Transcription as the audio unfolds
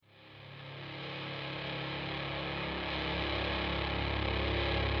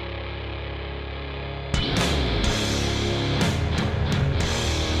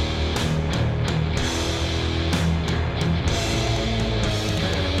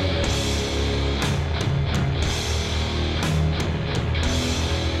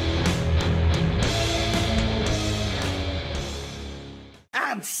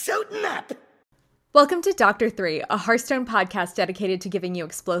Welcome to Doctor 3, a Hearthstone podcast dedicated to giving you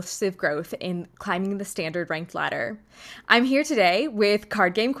explosive growth in climbing the standard ranked ladder. I'm here today with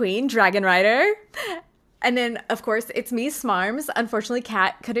Card Game Queen, Dragon Rider. And then, of course, it's me, Smarms. Unfortunately,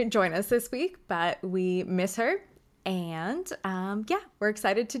 Kat couldn't join us this week, but we miss her. And we're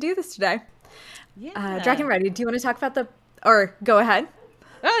excited to do this today. Yeah. Dragon Rider, do you want to talk about or go ahead?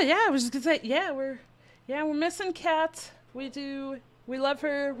 Oh yeah, I was just gonna say, we're missing Kat. We love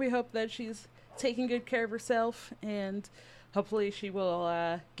her. We hope that she's taking good care of herself, and hopefully she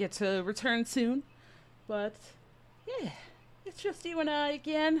will get to return soon. But yeah, it's just you and I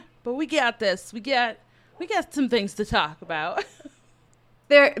again. But we got this. We got some things to talk about.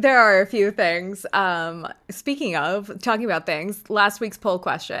 There are a few things. Speaking of talking about things, last week's poll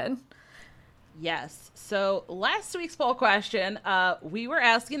question. Yes. So last week's poll question, we were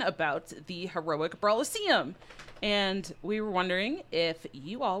asking about the Heroic Brawliseum. And we were wondering if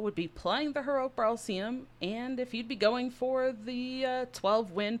you all would be playing the Heroic Brawliseum and if you'd be going for the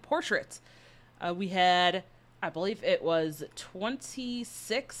 12-win portrait. We had, I believe it was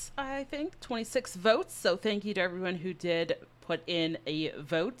 26 votes. So thank you to everyone who did put in a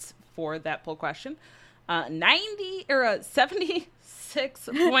vote for that poll question. 76.9.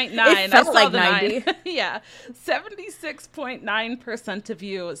 It felt like 90. Yeah. 76.9% of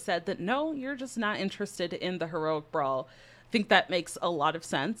you said that no, you're just not interested in the Heroic Brawl. I think that makes a lot of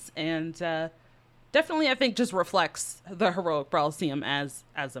sense. And definitely, I think, just reflects the Heroic Brawliseum as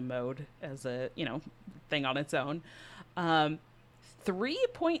a mode, as a, thing on its own.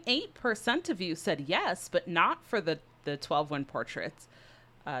 3.8% of you said yes, but not for the 12-win portraits.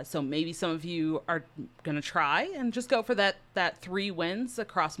 So maybe some of you are going to try and just go for that 3 wins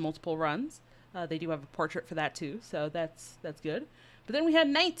across multiple runs. They do have a portrait for that too, so that's good. But then we had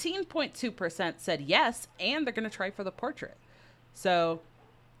 19.2% said yes, and they're going to try for the portrait. So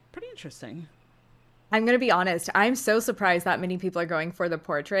pretty interesting. I'm going to be honest. I'm so surprised that many people are going for the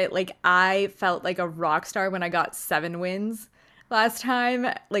portrait. Like, I felt like a rock star when I got 7 wins last time,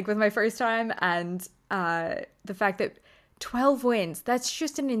 like with my first time. And the fact that 12 wins, that's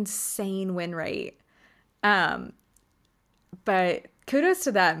just an insane win rate. But kudos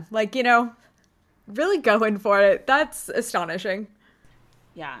to them. Like, really going for it. That's astonishing.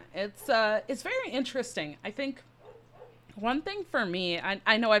 Yeah, it's very interesting. I think one thing for me,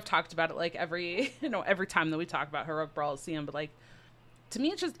 I know I've talked about it like every time that we talk about Heroic Brawliseum, but like, to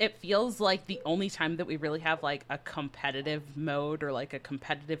me, it feels like the only time that we really have like a competitive mode or like a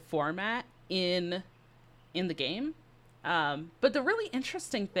competitive format in the game. But the really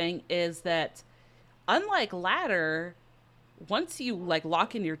interesting thing is that unlike ladder, once you like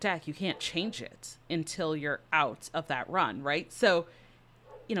lock in your deck, you can't change it until you're out of that run, right? So,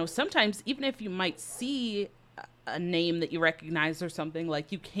 sometimes even if you might see a name that you recognize or something,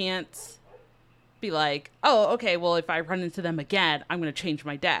 like you can't be like, oh, okay, well, if I run into them again, I'm going to change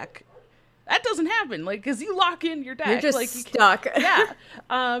my deck. That doesn't happen, like, because you lock in your deck. You're just like, stuck. Yeah.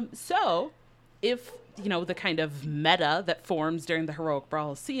 So if the kind of meta that forms during the Heroic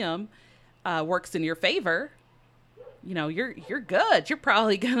Brawliseum works in your favor, you're good. You're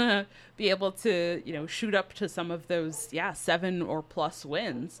probably gonna be able to, shoot up to some of those, 7 or plus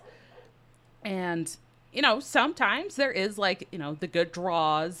wins. And, sometimes there is like, the good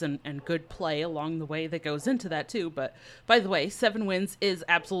draws and good play along the way that goes into that too. But by the way, 7 wins is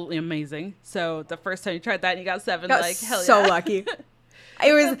absolutely amazing. So the first time you tried that and you got 7, like, hell yeah. So lucky.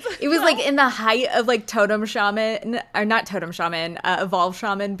 It was like in the height of like Totem Shaman, or not Totem Shaman, Evolve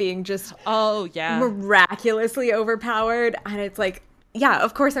Shaman being just miraculously overpowered. And it's like, yeah,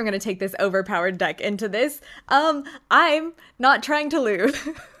 of course I'm going to take this overpowered deck into this. I'm not trying to lose.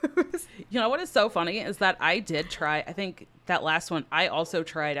 What is so funny is that I did try, I think that last one I also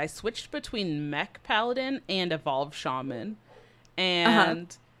tried. I switched between Mech Paladin and Evolve Shaman.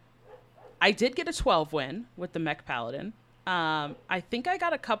 And I did get a 12 win with the Mech Paladin. I think I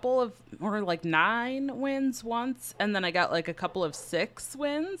got a couple of more like 9 wins once, and then I got like a couple of 6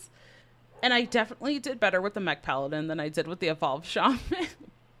 wins. And I definitely did better with the Mech Paladin than I did with the Evolved Shaman.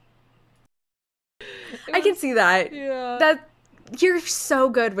 I can see that. Yeah. That you're so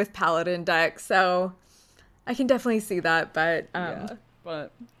good with Paladin decks, so I can definitely see that. But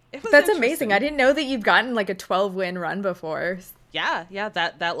but it was that's amazing. I didn't know that you've gotten like a 12-win run before. Yeah,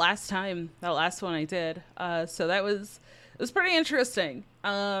 that last one I did. So it was pretty interesting.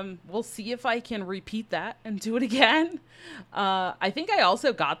 We'll see if I can repeat that and do it again. I think I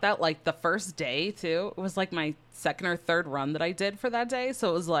also got that like the first day too. It was like my second or third run that I did for that day. So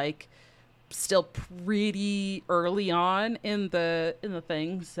it was like still pretty early on in the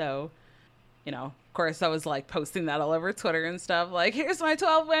thing. So, of course, I was like posting that all over Twitter and stuff. Like, here's my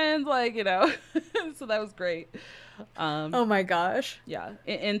 12 wins, like, so that was great. Oh my gosh. Yeah.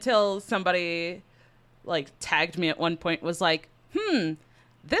 Until somebody like tagged me at one point, was like,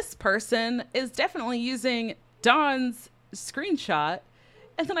 this person is definitely using Dawn's screenshot.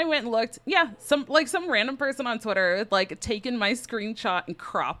 And then I went and looked. Yeah, some random person on Twitter had like taken my screenshot and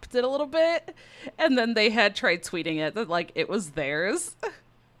cropped it a little bit, and then they had tried tweeting it that like it was theirs.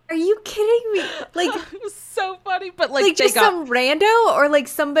 Are you kidding me? Like, it was so funny, but like just some rando, or like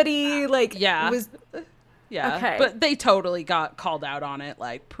somebody like was. Yeah, okay. But they totally got called out on it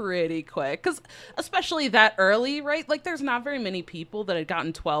like pretty quick, because especially that early, right? Like, there's not very many people that had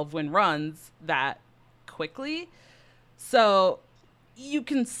gotten 12-win runs that quickly, so you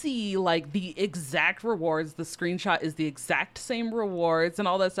can see like the exact rewards. The screenshot is the exact same rewards and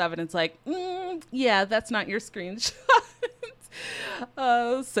all this stuff, and it's like, yeah, that's not your screenshot.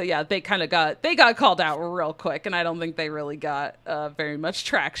 So yeah, they got called out real quick, and I don't think they really got very much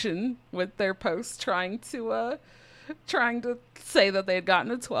traction with their posts trying to say that they had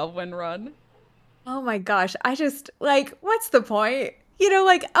gotten a 12-win run. Oh my gosh, I just like, what's the point?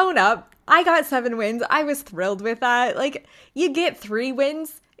 Like, own up. I got 7 wins. I was thrilled with that. Like, you get 3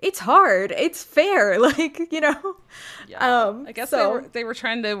 wins. It's hard. It's fair. Like, Yeah. I guess they were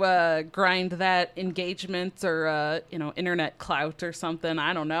trying to grind that engagement or internet clout or something.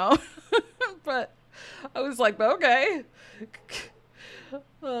 I don't know. But I was like, okay.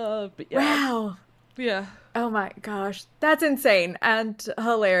 But yeah. Wow. Yeah. Oh my gosh, that's insane and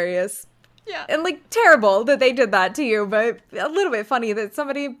hilarious. Yeah. And like terrible that they did that to you, but a little bit funny that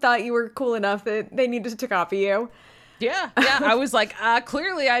somebody thought you were cool enough that they needed to copy you. Yeah. I was like,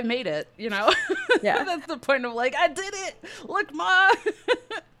 clearly I made it, Yeah. That's the point of like, I did it. Look, Ma.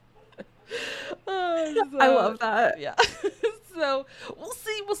 I love that. Yeah. So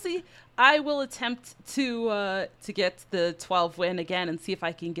we'll see. I will attempt to get the 12 win again and see if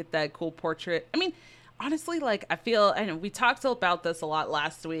I can get that cool portrait. I mean, honestly, like, I know we talked about this a lot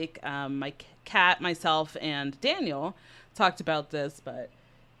last week. My cat, myself, and Daniel talked about this, but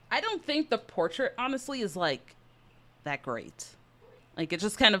I don't think the portrait, honestly, is like that great. Like, it's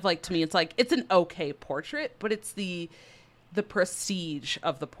just kind of like, to me, it's like, it's an okay portrait, but it's the prestige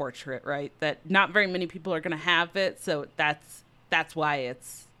of the portrait, right? That not very many people are going to have it, so that's why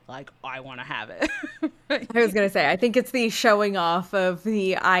it's like, I want to have it. Right? I was going to say, I think it's the showing off of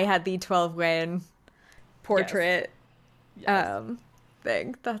the I had the 12 win portrait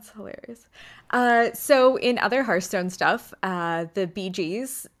thing. That's hilarious. So in other Hearthstone stuff, the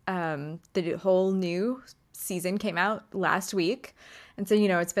BGs, the whole new season came out last week, and so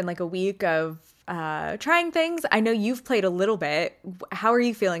it's been like a week of trying things. I know you've played a little bit. How are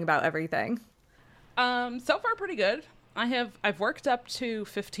you feeling about everything? So far pretty good. I've worked up to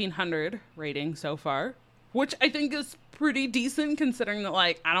 1500 rating so far, which I think is pretty decent considering that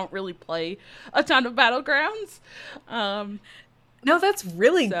like I don't really play a ton of Battlegrounds. No, that's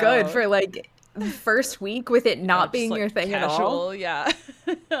really good for like the first week with it not being your thing casual, at all. Yeah.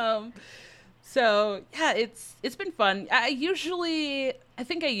 So yeah, it's been fun. I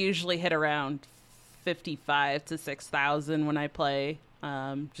think I usually hit around 55 to 6,000 when I play,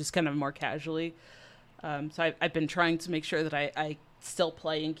 just kind of more casually. So I've been trying to make sure that I still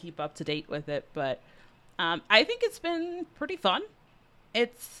play and keep up to date with it, but I think it's been pretty fun.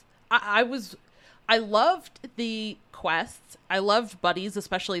 I loved the quests. I loved buddies,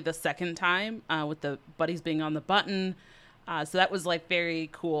 especially the second time, with the buddies being on the button. So that was like very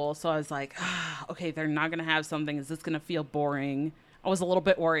cool. So I was like, okay, they're not going to have something. Is this going to feel boring? I was a little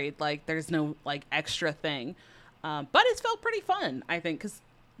bit worried, like there's no like extra thing. But it's felt pretty fun, I think, because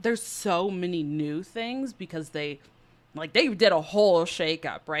there's so many new things because they did a whole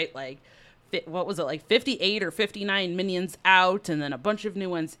shakeup, right? Like, what was it, like 58 or 59 minions out and then a bunch of new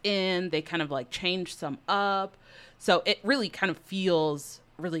ones in. They kind of like changed some up. So it really kind of feels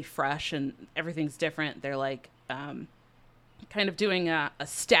really fresh and everything's different. They're like kind of doing a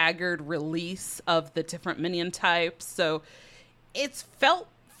staggered release of the different minion types. So it's felt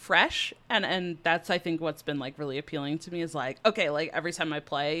fresh, and that's I think what's been like really appealing to me is like, okay, like every time I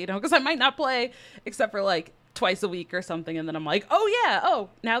play, because I might not play except for like twice a week or something, and then I'm like, oh,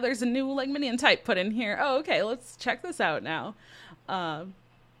 now there's a new like minion type put in here. Oh, okay, let's check this out now.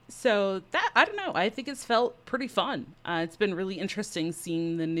 So that, I don't know, I think it's felt pretty fun. It's been really interesting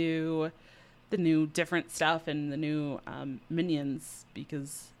seeing the new different stuff and the new minions,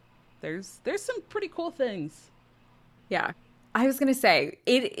 because there's some pretty cool things. Yeah. I was going to say,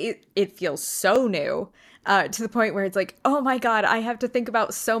 it feels so new to the point where it's like, oh my God, I have to think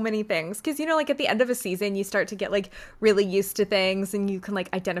about so many things. Because, like at the end of a season, you start to get like really used to things and you can like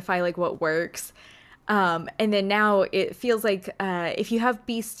identify like what works. And then now it feels like if you have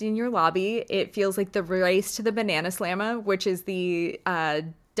Beast in your lobby, it feels like the race to the Banana Slamma, which is the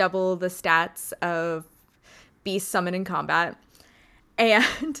double the stats of Beast summon in combat.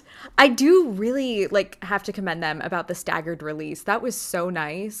 And I do really like have to commend them about the staggered release. That was so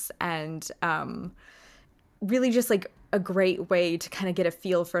nice, and really just like a great way to kind of get a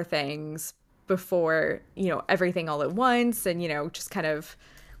feel for things before, everything all at once, and, just kind of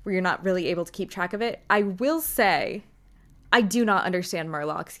where you're not really able to keep track of it. I will say, I do not understand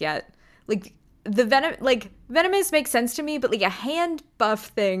Murlocs yet. Like the Venomous makes sense to me, but like a hand buff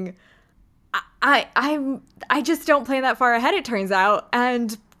thing, I just don't plan that far ahead, it turns out,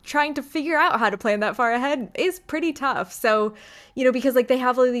 and trying to figure out how to plan that far ahead is pretty tough. So, because like they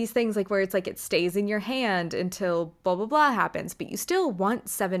have all of these things like where it's like it stays in your hand until blah blah blah happens, but you still want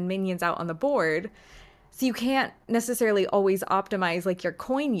 7 minions out on the board. So you can't necessarily always optimize like your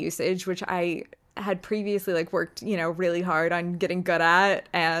coin usage, which I had previously like worked, really hard on getting good at.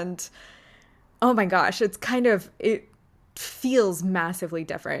 And oh my gosh, it feels massively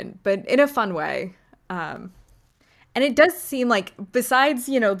different, but in a fun way. And it does seem like besides,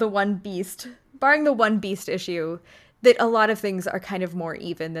 the one beast, barring the one beast issue, that a lot of things are kind of more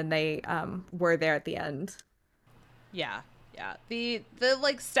even than they were there at the end. Yeah. Yeah, the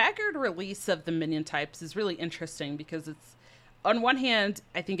like staggered release of the minion types is really interesting because it's, on one hand,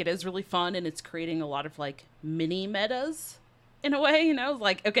 I think it is really fun and it's creating a lot of like mini metas in a way,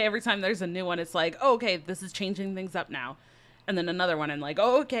 like, okay, every time there's a new one, it's like, oh, okay, this is changing things up now. And then another one and like,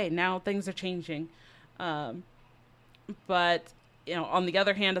 oh, okay, now things are changing. But, on the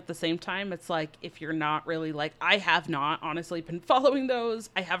other hand, at the same time, it's like, if you're not really like, I have not honestly been following those.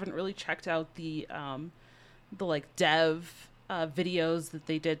 I haven't really checked out the like dev videos that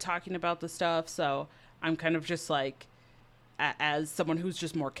they did talking about the stuff, so I'm kind of just like, as someone who's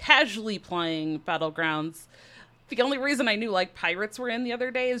just more casually playing Battlegrounds, the only reason I knew like pirates were in the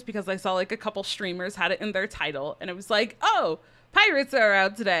other day is because I saw like a couple streamers had it in their title, and it was like, oh, pirates are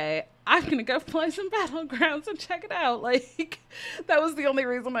out today, I'm gonna go play some Battlegrounds and check it out. Like, that was the only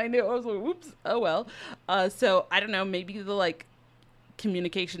reason I knew. I was like, whoops, oh well. So I don't know, maybe the like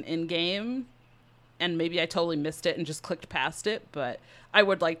communication in game, and maybe I totally missed it and just clicked past it, but I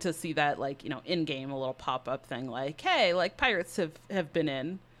would like to see that, like, in game, a little pop-up thing like, hey, like pirates have been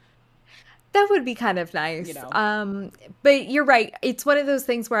in. That would be kind of nice. But you're right. It's one of those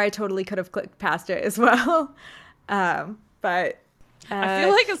things where I totally could have clicked past it as well. But I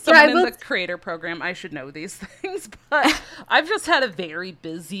feel like as someone in the creator program, I should know these things, but I've just had a very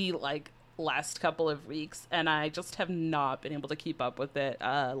busy, like, last couple of weeks, and I just have not been able to keep up with it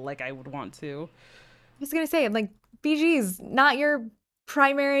like I would want to. I was gonna say, I'm like, BG's not your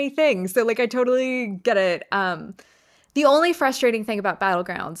primary thing, so like I totally get it. The only frustrating thing about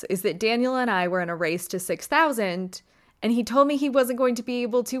Battlegrounds is that Daniel and I were in a race to 6,000, and he told me he wasn't going to be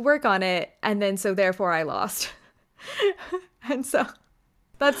able to work on it, and then so therefore I lost. And so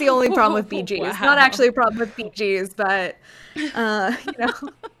that's the only problem with BG's. Wow. Not actually a problem with BG's, but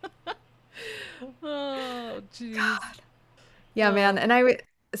Oh, jeez. Yeah, man. And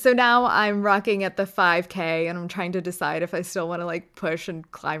so now I'm rocking at the 5K, and I'm trying to decide if I still want to like push and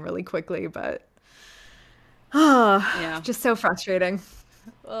climb really quickly, but yeah, just so frustrating.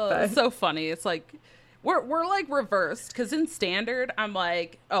 It's so funny. It's like we're like reversed, because in standard I'm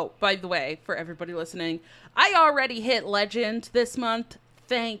like, oh, by the way, for everybody listening, I already hit legend this month,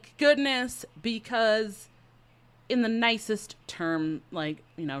 thank goodness, because in the nicest term, like,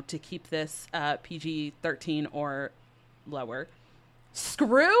 to keep this PG-13 or lower,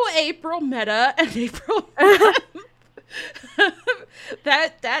 screw April meta and April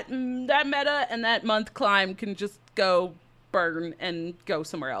that meta and that month climb can just go burn and go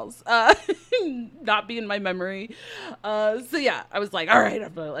somewhere else, not be in my memory. So yeah, I was like, all right,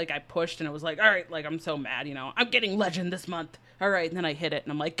 I pushed, and I was like, all right, like, I'm so mad, I'm getting legend this month, all right, and then I hit it,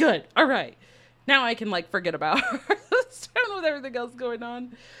 and I'm like, good, all right, now I can like forget about Hearthstone with everything else going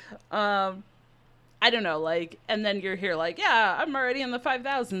on. I don't know, like, and then you're here like, yeah, I'm already in the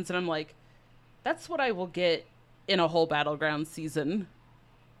 5,000s, and I'm like, that's what I will get in a whole Battleground season,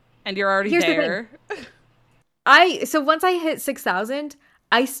 and you're already there. So once I hit 6,000,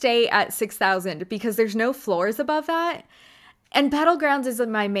 I stay at 6,000 because there's no floors above that. And Battlegrounds is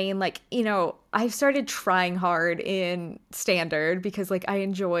my main, like, I've started trying hard in standard because like I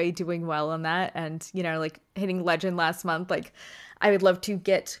enjoy doing well on that, and like hitting legend last month, like I would love to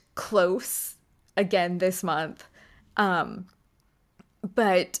get close again this month. But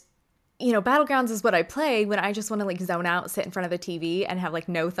you know, Battlegrounds is what I play when I just want to like zone out, sit in front of the TV and have like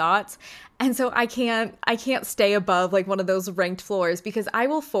no thoughts. And so I can't stay above like one of those ranked floors because I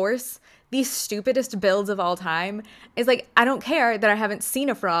will force the stupidest builds of all time. Is like, I don't care that I haven't seen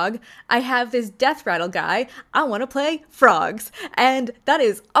a frog. I have this death rattle guy. I want to play frogs. And that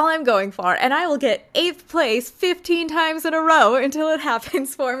is all I'm going for. And I will get 8th place 15 times in a row until it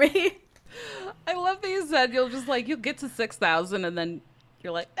happens for me. I love that you said you'll get to 6,000 and then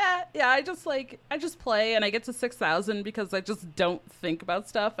you're like, yeah, I just play and I get to 6,000 because I just don't think about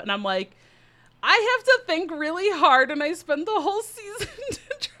stuff. And I'm like, I have to think really hard and I spend the whole season to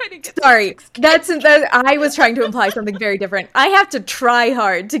try to get Sorry, I was trying to imply something very different. I have to try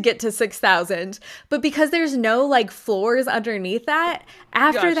hard to get to 6,000, but because there's no like floors underneath that,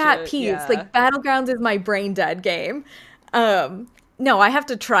 after that piece, like Battlegrounds is my brain dead game. No, I have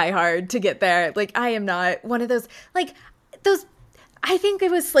to try hard to get there. Like I am not one of those, I think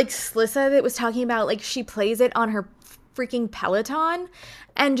it was like Slissa that was talking about like she plays it on her freaking Peloton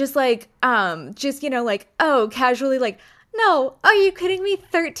and just like you know like oh casually like no, are you kidding me,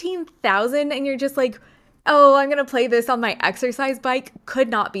 13,000 and you're just like oh I'm gonna play this on my exercise bike. Could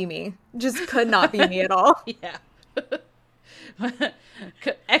not be me, just could not be me at all. Yeah.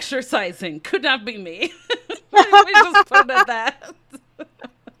 Exercising could not be me. We just put it at that.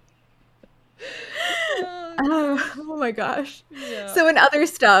 Oh my gosh. Yeah. So in other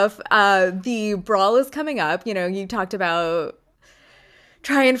stuff, the Brawl is coming up. You know, you talked about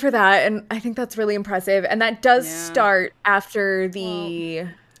trying for that, and I think that's really impressive. And that does start after the...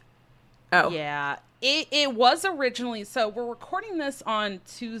 Yeah. It was originally... So we're recording this on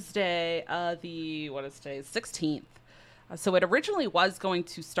Tuesday, what is today? 16th. So it originally was going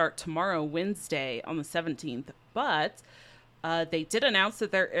to start tomorrow, Wednesday, on the 17th, but... they did announce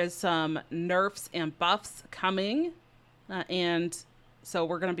that there is some nerfs and buffs coming, and so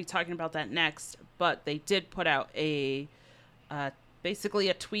we're going to be talking about that next. But they did put out basically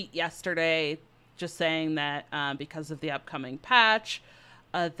a tweet yesterday just saying that because of the upcoming patch,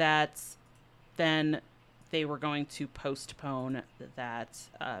 that then they were going to postpone that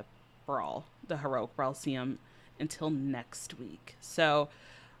Brawl, the Heroic Brawlseum, until next week. So...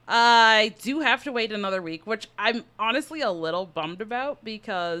 I do have to wait another week, which I'm honestly a little bummed about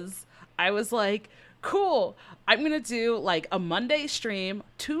because I was like, cool, I'm going to do like a Monday stream.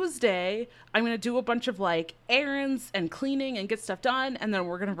 Tuesday, I'm going to do a bunch of like errands and cleaning and get stuff done. And then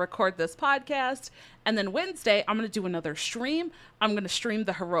we're going to record this podcast. And then Wednesday, I'm going to do another stream. I'm going to stream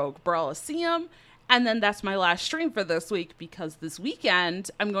the Heroic Brawlseum. And then that's my last stream for this week because this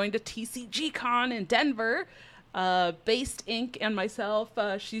weekend I'm going to TCG Con in Denver. Based Inc. and myself,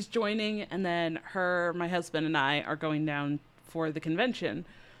 she's joining, and then my husband and I are going down for the convention.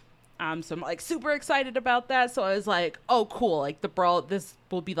 So I'm like super excited about that. So I was like, oh cool, like this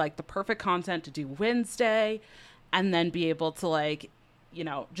will be like the perfect content to do Wednesday, and then be able to like, you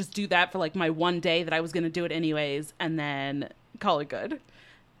know, just do that for like my one day that I was going to do it anyways, and then call it good.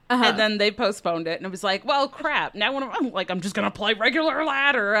 And then they postponed it, and it was like, well, crap. Now I'm just going to play regular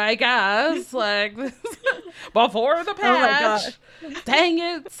ladder, I guess. Like, before the patch. Oh my gosh. Dang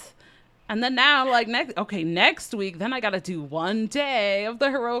it. And then now, like, next week, then I got to do one day of the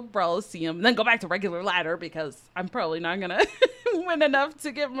Heroic Brawlseum, and then go back to regular ladder, because I'm probably not going to win enough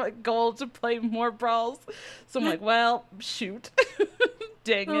to get my goal to play more brawls. So I'm like, well, shoot.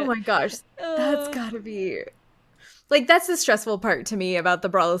 Dang it. Oh my gosh. That's got to be... Like, that's the stressful part to me about the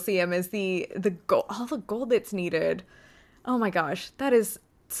Brawlseum is the gold, all the gold that's needed. Oh my gosh, that is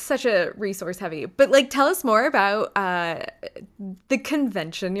such a resource heavy. But like, tell us more about the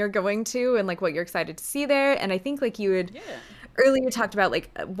convention you're going to and like what you're excited to see there. And I think like you had earlier talked about like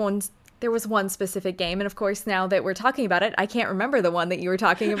there was one specific game, and of course now that we're talking about it, I can't remember the one that you were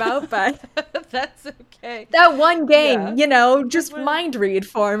talking about, but that's okay. That one game, you know, just mind read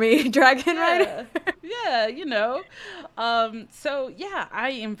for me, Dragon Rider. Yeah, you know. So yeah, I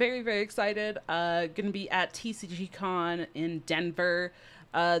am very, very excited. Gonna be at TCG Con in Denver.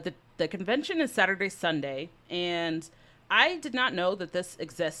 The convention is Saturday, Sunday, and I did not know that this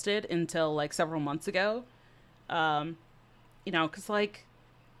existed until like several months ago. You know, because like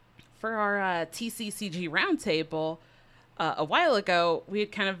for our TCCG roundtable a while ago, we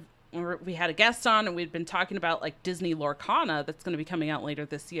had a guest on, and we'd been talking about like Disney Lorcana that's going to be coming out later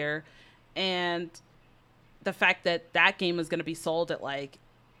this year, and the fact that that game is going to be sold at like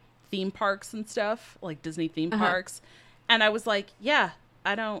theme parks and stuff, like Disney theme parks. And I was like, yeah,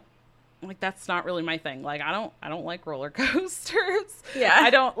 I don't like, that's not really my thing. Like, I don't like roller coasters.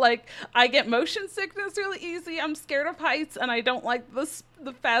 Yeah. I get motion sickness really easy. I'm scared of heights, and I don't like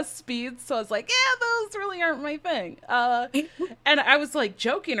the fast speeds. So I was like, yeah, those really aren't my thing. And I was like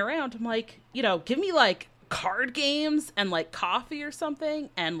joking around. I'm like, give me like card games and like coffee or something,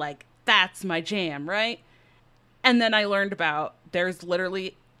 and like that's my jam, right? And then I learned about there's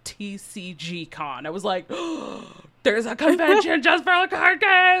literally TCG Con. I was like, oh, there's a convention just for the card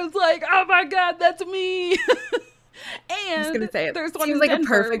games. Like, oh my God, that's me. And I was gonna say, there's one seems in like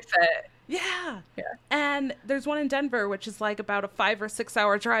Denver. a perfect fit. Yeah. Yeah. And there's one in Denver, which is like about a 5 or 6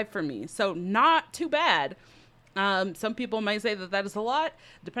 hour drive for me. So not too bad. Some people might say that is a lot,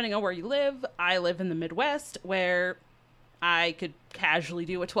 depending on where you live. I live in the Midwest, where I could casually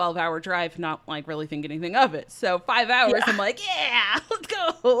do a 12-hour drive, not like really think anything of it. So 5 hours, yeah. I'm like, yeah, let's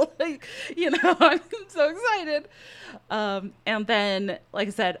go. Like, I'm so excited. And then, like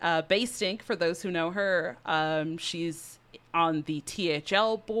I said, Baystink, for those who know her, she's on the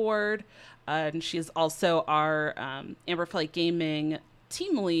THL board, and she's also our Amberflight Gaming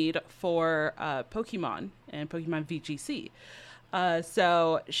team lead for Pokemon and Pokemon VGC.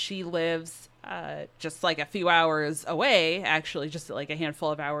 So she lives just like a few hours away, actually, just like a handful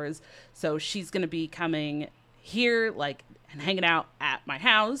of hours. So she's going to be coming here, like, and hanging out at my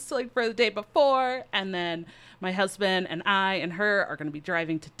house, like, for the day before. And then my husband and I and her are going to be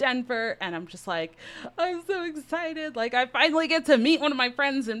driving to Denver. And I'm just like, I'm so excited. Like, I finally get to meet one of my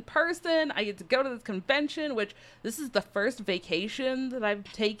friends in person. I get to go to this convention, which this is the first vacation that I've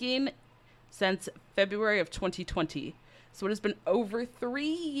taken since February of 2020. So it has been over 3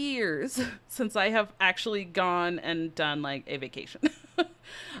 years since I have actually gone and done like a vacation.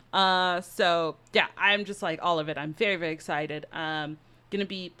 So yeah, I'm just like all of it. I'm very, very excited. Going to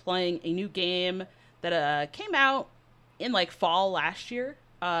be playing a new game that came out in like fall last year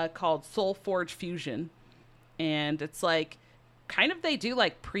called Soul Forge Fusion. And it's like kind of, they do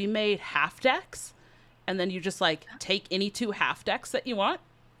like pre-made half decks. And then you just like take any 2 half decks that you want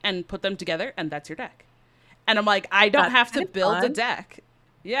and put them together, and that's your deck. And I'm like, I don't have to build a deck.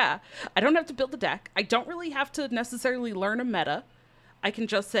 Yeah, I don't have to build a deck. I don't really have to necessarily learn a meta. I can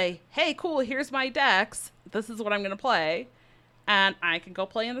just say, hey, cool, here's my decks. This is what I'm going to play. And I can go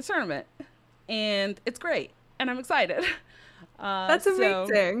play in the tournament. And it's great. And I'm excited. That's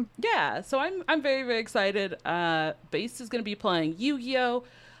amazing. Yeah, so I'm very, very excited. Base is going to be playing Yu-Gi-Oh!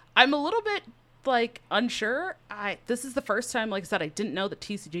 I'm a little bit like unsure. This is the first time, like I said, I didn't know that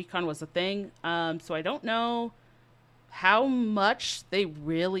TCGCon was a thing. So I don't know how much they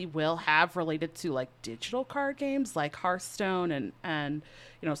really will have related to like digital card games like Hearthstone and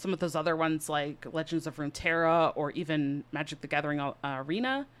some of those other ones like Legends of Runeterra or even Magic the Gathering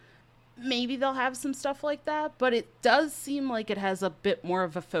Arena. Maybe they'll have some stuff like that, but it does seem like it has a bit more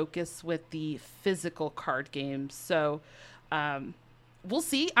of a focus with the physical card games. So we'll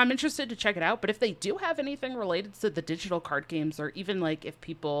see. I'm interested to check it out. But if they do have anything related to the digital card games, or even like if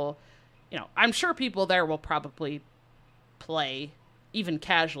people, I'm sure people there will probably play, even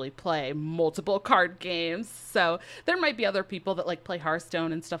casually play multiple card games. So there might be other people that like play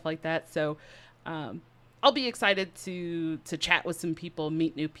Hearthstone and stuff like that. So I'll be excited to chat with some people,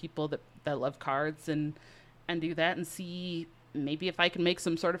 meet new people that love cards and do that, and see maybe if I can make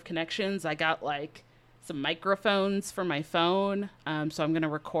some sort of connections. I got like some microphones for my phone. So I'm going to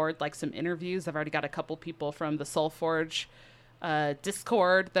record like some interviews. I've already got a couple people from the SoulForge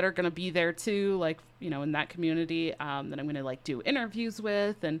Discord that are going to be there too, like, in that community, that I'm going to like do interviews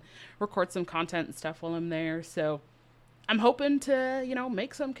with and record some content and stuff while I'm there. So I'm hoping to,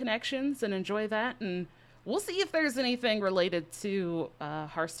 make some connections and enjoy that. And we'll see if there's anything related to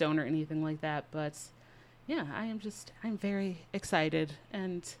Hearthstone or anything like that. But yeah, I'm very excited.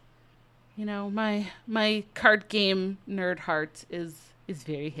 And my card game nerd heart is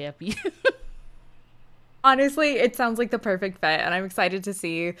very happy. Honestly, it sounds like the perfect fit, and I'm excited to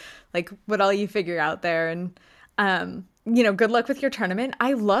see like what all you figure out there. And good luck with your tournament.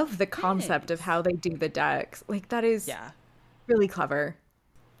 I love the concept of how they do the decks. Like, that is really clever.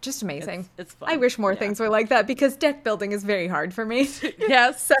 Just amazing. It's fun. I wish more things were like that, because deck building is very hard for me.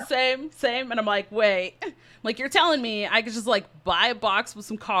 Yes, same. And I'm like, wait, like, you're telling me I could just like buy a box with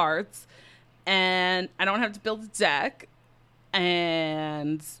some cards and I don't have to build a deck,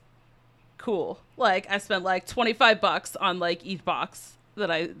 and cool. Like, I spent like $25 on like each box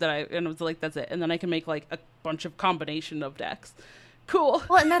that I and it was like, that's it. And then I can make like a bunch of combination of decks. Cool.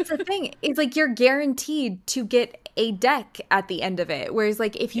 Well, and that's the thing. It's like you're guaranteed to get a deck at the end of it. Whereas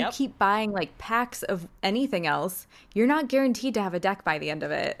like if you keep buying like packs of anything else, you're not guaranteed to have a deck by the end of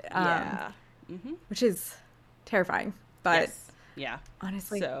it. Yeah. Which is terrifying. But yeah.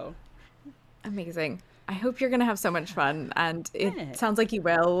 Honestly. So Amazing. I hope you're going to have so much fun, and it Yeah. sounds like you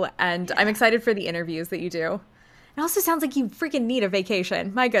will, and I'm excited for the interviews that you do. It also sounds like you freaking need a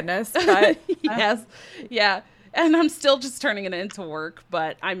vacation. My goodness. But Yes. Yeah. And I'm still just turning it into work,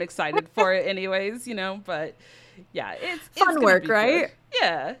 but I'm excited for it anyways, but yeah, it's fun gonna work, be good. right?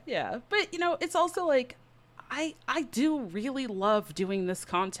 Yeah, yeah. But it's also like I do really love doing this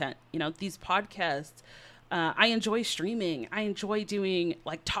content. These podcasts. I enjoy streaming. I enjoy doing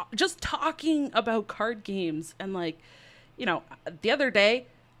like just talking about card games. And the other day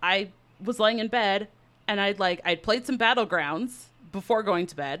I was laying in bed and I'd played some Battlegrounds before going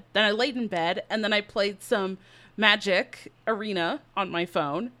to bed. Then I laid in bed and then I played some Magic Arena on my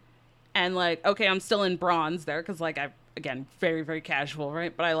phone. And okay, I'm still in bronze there because again, very, very casual,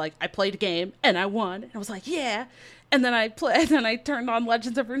 right? But I played a game and I won. And I was like, yeah. And then I turned on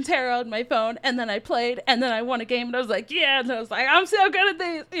Legends of Runeterra on my phone, and then I played, and then I won a game, and I was like, yeah. And I was like, I'm so good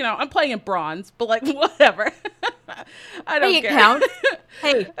at these. I'm playing in bronze, but whatever. I don't care. It counts.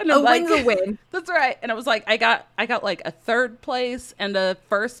 Hey, a win's a win. That's right. And I was like, I got a third place and a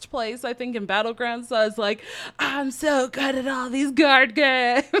first place, I think, in Battlegrounds. So I was like, I'm so good at all these card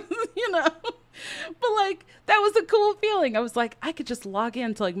games, But that was a cool feeling. I was like, I could just log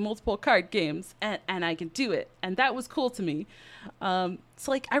into multiple card games and I can do it. And that was cool to me. So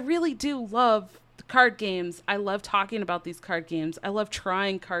I really do love the card games. I love talking about these card games. I love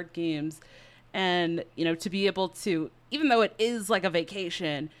trying card games. And, to be able to, even though it is like a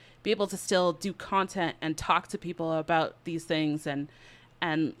vacation, be able to still do content and talk to people about these things and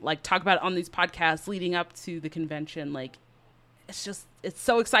talk about it on these podcasts leading up to the convention. It's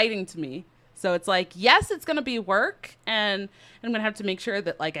so exciting to me. So it's yes, it's going to be work, and I'm going to have to make sure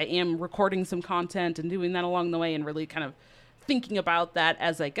that I am recording some content and doing that along the way and really kind of thinking about that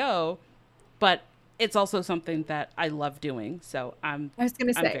as I go. But it's also something that I love doing. So I'm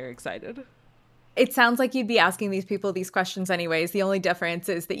very excited. It sounds like you'd be asking these people these questions anyways. The only difference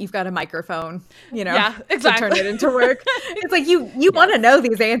is that you've got a microphone, yeah, exactly. to turn it into work. It's like you want to know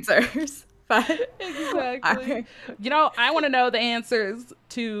these answers. But exactly. I want to know the answers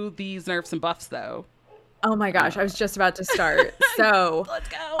to these nerfs and buffs, though. Oh my gosh, I was just about to start. So let's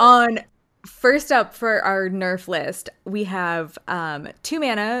go. First up for our nerf list, we have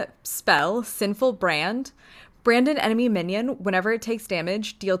 2-mana spell, Sinful Brand. Brand an enemy minion. Whenever it takes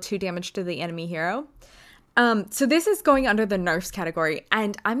damage, deal 2 damage to the enemy hero. So this is going under the nerfs category.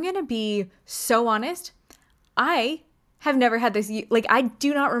 And I'm going to be so honest. I have never had this, I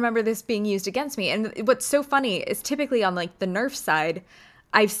do not remember this being used against me. And what's so funny is typically on the nerf side,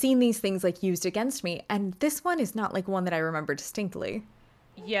 I've seen these things used against me. And this one is not one that I remember distinctly.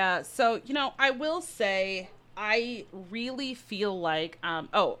 Yeah. So, I will say I really feel like,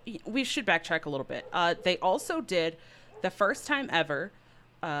 we should backtrack a little bit. They also did the first time ever.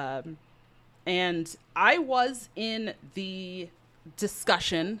 And I was in the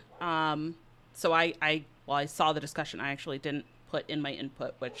discussion. So I saw the discussion. I actually didn't put in my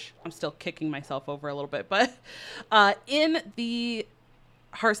input, which I'm still kicking myself over a little bit. But in the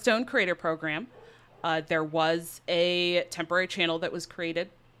Hearthstone Creator Program, there was a temporary channel that was created,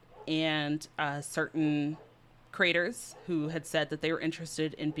 and certain creators who had said that they were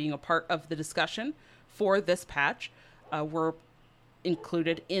interested in being a part of the discussion for this patch were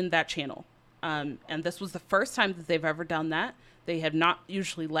included in that channel. And this was the first time that they've ever done that. They have not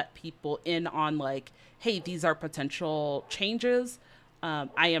usually let people in on hey, these are potential changes.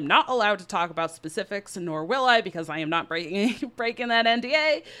 I am not allowed to talk about specifics, nor will I, because I am not breaking that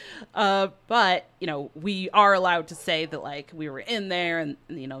NDA. But, we are allowed to say that we were in there and,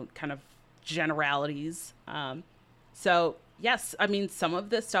 kind of generalities. So yes, I mean, some of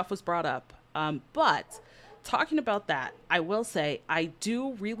this stuff was brought up. But talking about that, I will say, I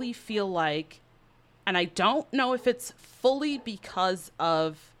do really feel and I don't know if it's fully because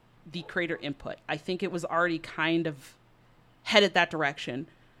of the creator input. I think it was already kind of headed that direction.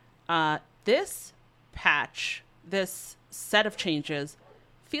 This patch, this set of changes,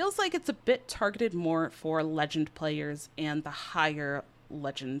 feels like it's a bit targeted more for legend players and the higher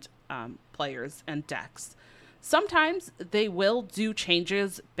legend players and decks. Sometimes they will do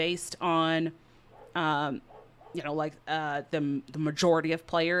changes based on the majority of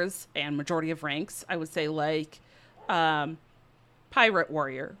players and majority of ranks. I would say Pirate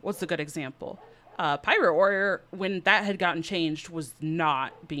Warrior was a good example. Pirate Warrior, when that had gotten changed, was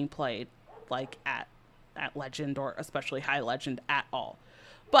not being played at Legend or especially High Legend at all.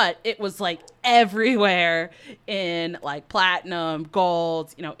 But it was everywhere in Platinum,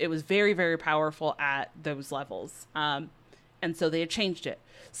 Gold. It was very, very powerful at those levels. And so they had changed it.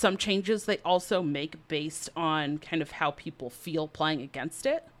 Some changes they also make based on kind of how people feel playing against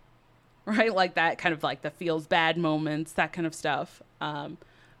it. right? Like that kind of like the feels bad moments, that kind of stuff.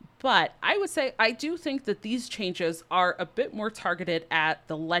 But I would say I do think that these changes are a bit more targeted at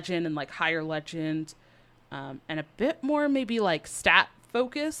the legend and like higher legend, and a bit more maybe like stat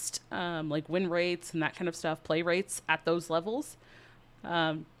focused, like win rates and that kind of stuff, play rates at those levels.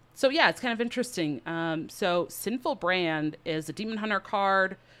 So yeah, it's kind of interesting. So Sinful Brand is a Demon Hunter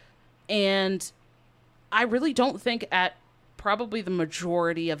card, and I really don't think at probably the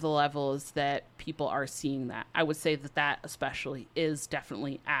majority of the levels that people are seeing that. I would say that that especially is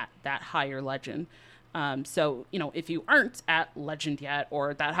definitely at that higher legend. So, you know, if you aren't at legend yet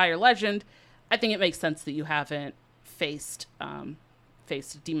or that higher legend, I think it makes sense that you haven't faced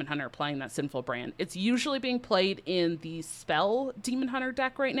faced a Demon Hunter playing that Sinful Brand. It's usually being played in the Spell Demon Hunter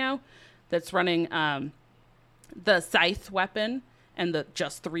deck right now that's running the Scythe weapon and the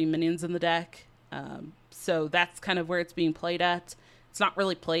just 3 minions in the deck. So that's kind of where it's being played at. It's not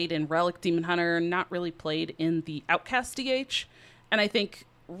really played in Relic Demon Hunter, not really played in the Outcast DH. And I think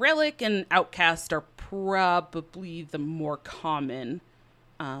Relic and Outcast are probably the more common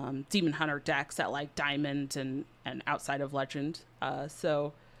Demon Hunter decks at like Diamond and outside of Legend.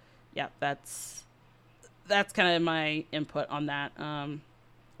 So yeah, that's kind of my input on that.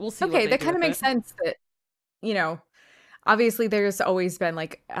 We'll see. Okay, that kind of makes sense that, you know, obviously there's always been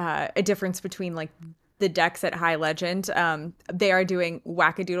like a difference between like the decks at high legend. They are doing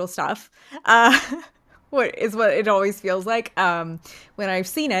wackadoodle stuff. What it always feels like when I've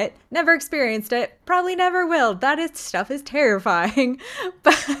seen it, never experienced it, probably never will. Stuff is terrifying.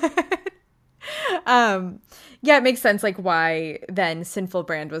 But yeah, it makes sense like why then Sinful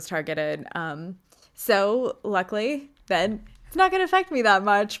Brand was targeted. So luckily then it's not going to affect me that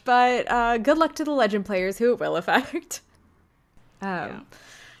much, but good luck to the legend players who it will affect. Yeah.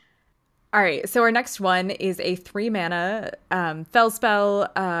 All right, so our next one is a 3-mana Fel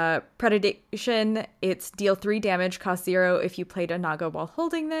Spell, Predation. It's deal 3 damage, cost 0 if you played a Naga while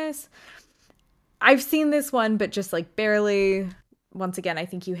holding this. I've seen this one, but just like barely. Once again, I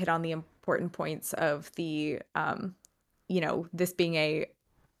think you hit on the important points of the, you know, this being a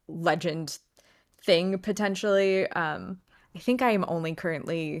legend thing potentially. I think I am only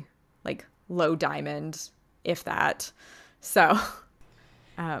currently like low diamond, if that. So...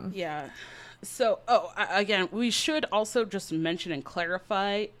 yeah. So, again, we should also just mention and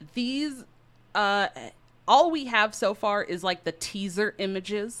clarify these, all we have so far is like the teaser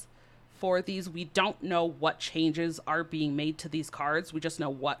images for these. We don't know what changes are being made to these cards. We just know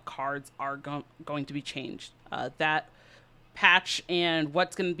what cards are going to be changed. That patch and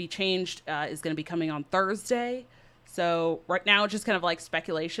what's going to be changed is going to be coming on Thursday. So right now, it's just kind of like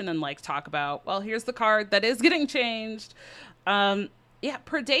speculation and like talk about, well, here's the card that is getting changed. Yeah,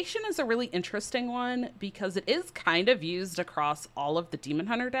 Predation is a really interesting one because it is kind of used across all of the Demon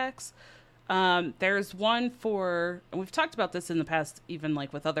Hunter decks. There's one for, and we've talked about this in the past, even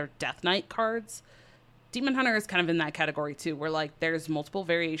like with other Death Knight cards. Demon Hunter is kind of in that category too, where like there's multiple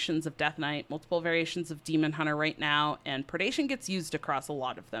variations of Death Knight, multiple variations of Demon Hunter right now, and Predation gets used across a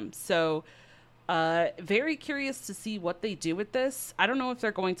lot of them. So very curious to see what they do with this. I don't know if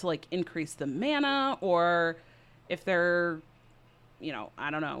they're going to like increase the mana or if they're, you know, I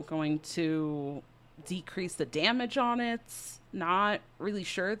don't know, going to decrease the damage on it. Not really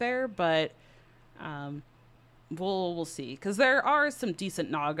sure there, but we'll see. Because there are some decent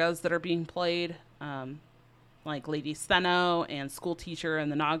Nagas that are being played, like Lady Steno and School Teacher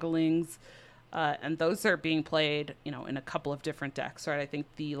and the Nagalings. And those are being played, you know, in a couple of different decks, right? I think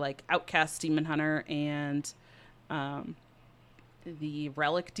the like Outcast Demon Hunter and the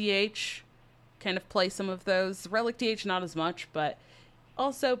Relic DH kind of play some of those. Relic DH not as much, but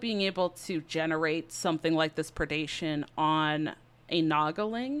also being able to generate something like this Predation on a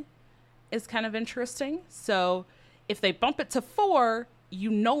Nagaling is kind of interesting. So if they bump it to 4, you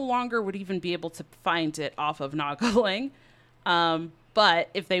no longer would even be able to find it off of Nagaling. But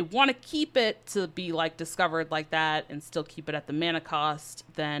if they want to keep it to be like discovered like that and still keep it at the mana cost,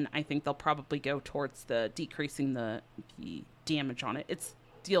 then I think they'll probably go towards the decreasing the damage on it. It's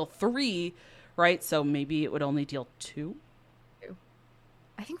deal 3, right? So maybe it would only deal 2.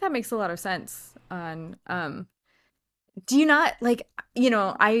 I think that makes a lot of sense. On do you not like, you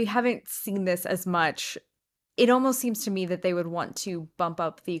know, I haven't seen this as much. It almost seems to me that they would want to bump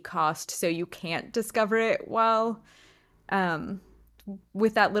up the cost so you can't discover it while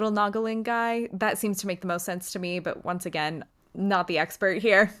with that little Nagaling guy. That seems to make the most sense to me, but once again, not the expert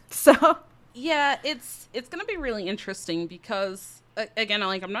here. So yeah, it's gonna be really interesting because again,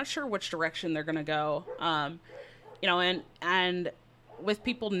 like I'm not sure which direction they're gonna go. You know, and with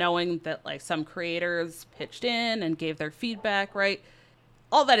people knowing that like some creators pitched in and gave their feedback, right?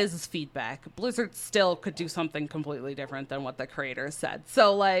 all that is feedback. Blizzard still could do something completely different than what the creators said.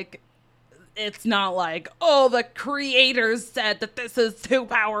 So, like, it's not like, oh, the creators said that this is too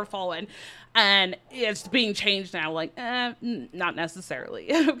powerful and it's being changed now. Like, not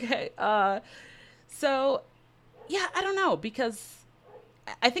necessarily. Okay. So, yeah, I don't know, because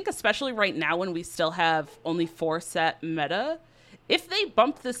I think especially right now when we still have only 4 set meta, if they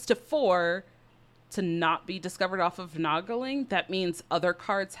bump this to 4 to not be discovered off of Noggling, that means other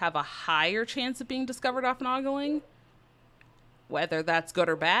cards have a higher chance of being discovered off Noggling. Whether that's good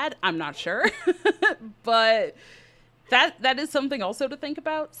or bad, I'm not sure. But that is something also to think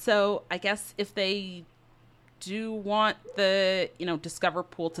about. So I guess if they do want the, discover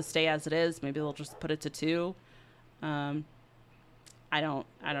pool to stay as it is, maybe they'll just put it to 2. I don't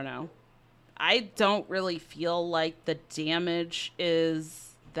know. I don't really feel like the damage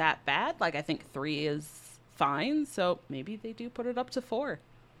is that bad. Like, I think 3 is fine. So maybe they do put it up to 4.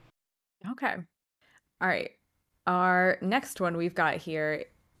 Okay. All right. Our next one we've got here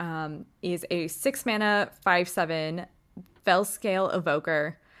is a 6 mana 5/7 Fellscale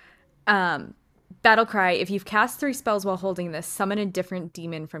Evoker. Battlecry, if you've cast 3 spells while holding this, summon a different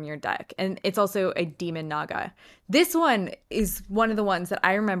demon from your deck. And it's also a Demon Naga. This one is one of the ones that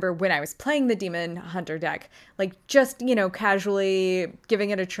I remember when I was playing the Demon Hunter deck, like just, casually giving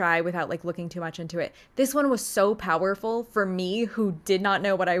it a try without like looking too much into it. This one was so powerful for me who did not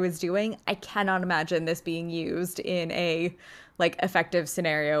know what I was doing. I cannot imagine this being used in a like effective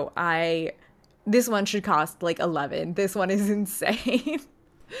scenario. This one should cost like 11. This one is insane.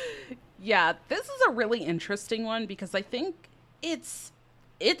 Yeah, this is a really interesting one because I think okay.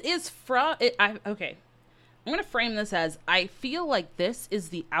 I'm going to frame this as, I feel like this is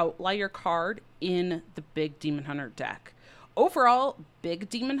the outlier card in the big Demon Hunter deck. Overall, big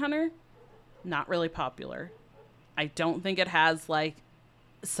Demon Hunter, not really popular. I don't think it has like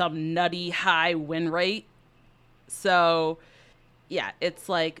some nutty high win rate. So yeah, it's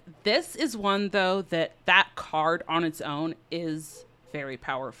like, this is one though that card on its own is very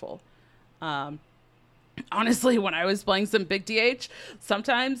powerful. Honestly, when I was playing some big DH,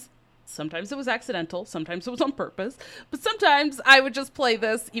 sometimes it was accidental, sometimes it was on purpose, but sometimes I would just play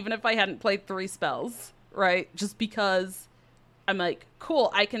this even if I hadn't played 3 spells, right? Just because I'm like,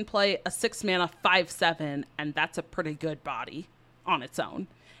 cool, I can play a 6 mana 5/7, and that's a pretty good body on its own.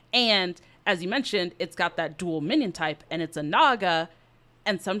 And as you mentioned, it's got that dual minion type, and it's a Naga.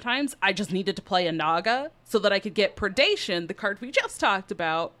 And sometimes I just needed to play a Naga so that I could get Predation, the card we just talked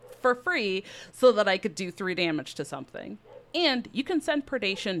about, for free, so that I could do 3 damage to something. And you can send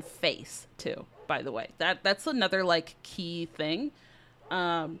Predation face too, by the way. That's another like key thing.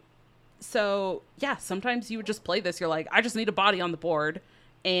 So yeah, sometimes you would just play this. You're like, I just need a body on the board,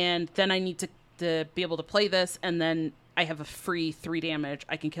 and then I need to be able to play this, and then I have a free 3 damage.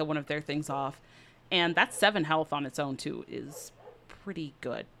 I can kill one of their things off, and that's 7 health on its own too is pretty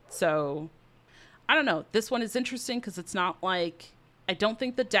good. So I don't know. This one is interesting because it's not like, I don't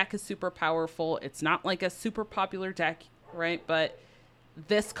think the deck is super powerful. It's not like a super popular deck, right? But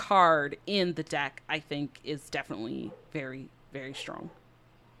this card in the deck, I think, is definitely very, very strong.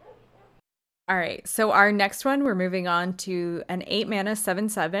 All right. So our next one, we're moving on to an 8 mana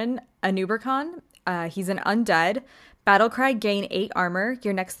 7/7 Anubercon. He's an undead. Battlecry, gain 8 armor.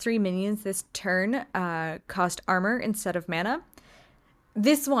 Your next 3 minions this turn cost armor instead of mana.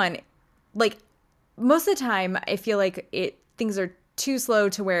 This one, like, most of the time, I feel like things are too slow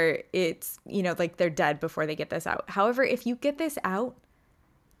to where it's, like they're dead before they get this out. However, if you get this out,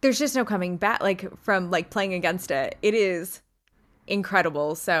 there's just no coming back, like, from, like, playing against it. It is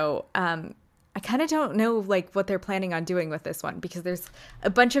incredible. So, I kind of don't know, like, what they're planning on doing with this one, because there's a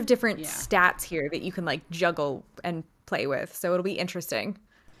bunch of different stats here that you can, like, juggle and play with. So it'll be interesting.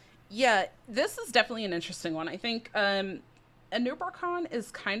 Yeah, this is definitely an interesting one. I think Anubercon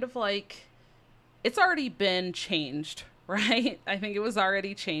is kind of like, it's already been changed, right? I think it was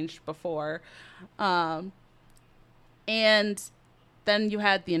already changed before. And then you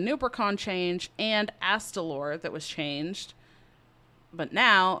had the Anubercon change and Astalor that was changed. But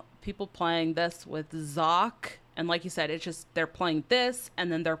now people playing this with Zoc, and like you said, it's just, they're playing this,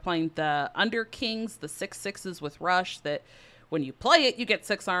 and then they're playing the Underkings, the 6/6s with Rush, that when you play it, you get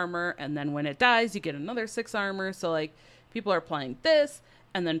 6 armor, and then when it dies, you get another 6 armor. So, like, people are playing this,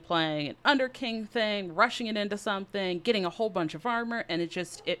 and then playing an Underking thing, rushing it into something, getting a whole bunch of armor, and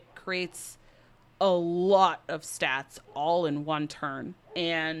it creates a lot of stats all in one turn.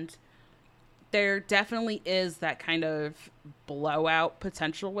 And there definitely is that kind of blowout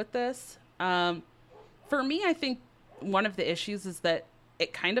potential with this. For me, I think one of the issues is that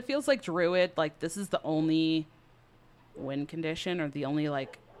it kind of feels like Druid, like, this is the only win condition or the only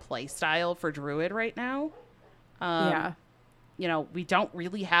like play style for Druid right now. Yeah. You know, we don't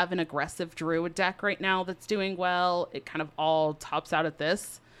really have an aggressive Druid deck right now that's doing well. It kind of all tops out at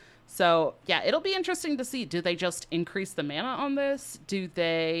this. So, yeah, it'll be interesting to see. Do they just increase the mana on this? Do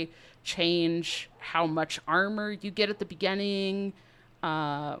they change how much armor you get at the beginning?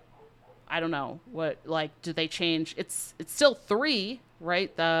 I don't know. What, like, do they change? It's still 3,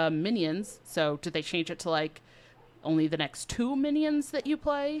 right? The minions. So, do they change it to, like, only the next 2 minions that you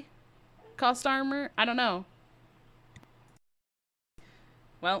play cost armor? I don't know.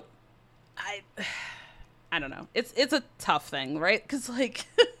 Well, I don't know. It's a tough thing, right? Because, like,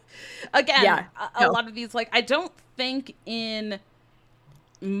 again, Yeah. a lot of these, like, I don't think in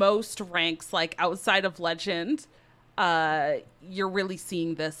most ranks, like, outside of Legend, you're really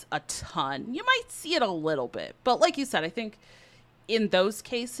seeing this a ton. You might see it a little bit. But like you said, I think in those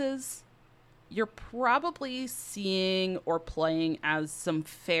cases, you're probably seeing or playing as some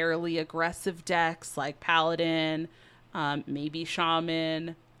fairly aggressive decks like Paladin, maybe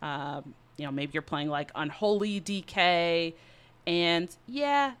Shaman, you know, maybe you're playing like Unholy DK, and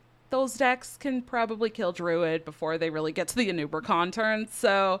yeah, those decks can probably kill Druid before they really get to the Anubicon turn.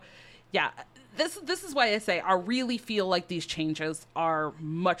 So yeah, this is why I say I really feel like these changes are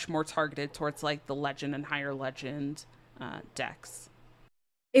much more targeted towards like the Legend and higher Legend decks.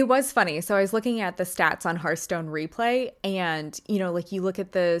 It was funny. So I was looking at the stats on Hearthstone Replay, and, you know, like you look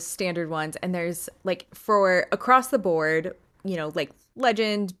at the standard ones, and there's like for across the board, you know, like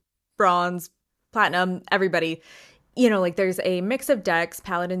Legend, Bronze, Platinum, everybody, you know, like there's a mix of decks.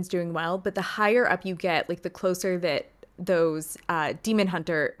 Paladin's doing well, but the higher up you get, like the closer that those Demon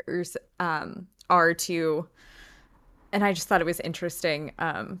Hunters are to, and I just thought it was interesting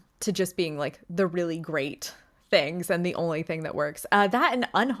to just being like the really great things and the only thing that works. That and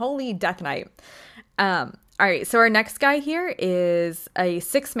Unholy Death Knight. All right, so our next guy here is a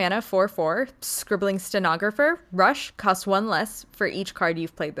 6 mana 4/4 Scribbling Stenographer. Rush, cost 1 less for each card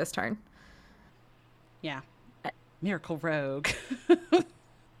you've played this turn. Yeah. Miracle Rogue.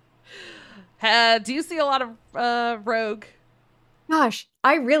 Do you see a lot of Rogue? Gosh,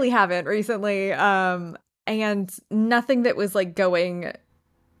 I really haven't recently. And nothing that was like going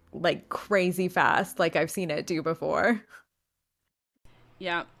like crazy fast like I've seen it do before.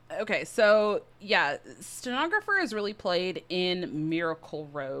 Yeah. Okay, so yeah, Stenographer is really played in Miracle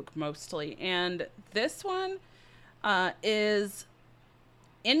Rogue mostly, and this one is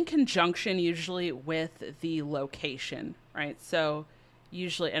in conjunction usually with the location, right? So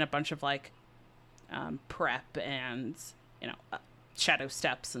usually in a bunch of like prep and, you know, shadow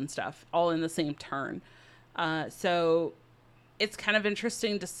steps and stuff all in the same turn. So it's kind of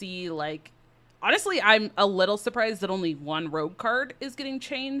interesting to see, like, honestly, I'm a little surprised that only one rogue card is getting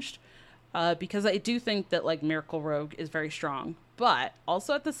changed, because I do think that, like, Miracle Rogue is very strong. But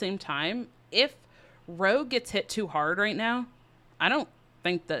also at the same time, if Rogue gets hit too hard right now, I don't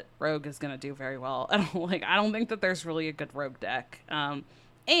think that Rogue is going to do very well. I don't think that there's really a good Rogue deck.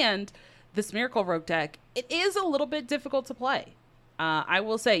 And this Miracle Rogue deck, it is a little bit difficult to play. I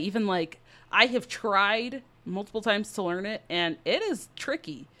will say, even, like, I have tried multiple times to learn it, and it is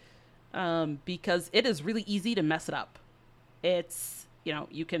tricky. Because it is really easy to mess it up. It's, you know,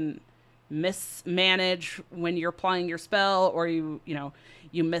 you can mismanage when you're applying your spell, or you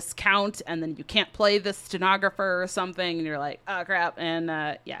miscount, and then you can't play the Stenographer or something, and you're like, oh crap.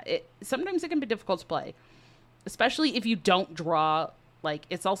 And yeah, sometimes it can be difficult to play, especially if you don't draw. Like,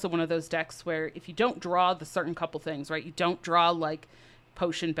 it's also one of those decks where if you don't draw the certain couple things, right? You don't draw like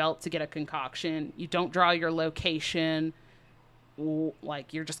Potion Belt to get a concoction. You don't draw your location.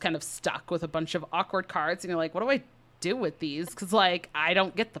 Like, you're just kind of stuck with a bunch of awkward cards, and you're like, what do I do with these? Because, like, I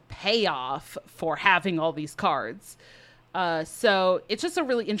don't get the payoff for having all these cards. So it's just a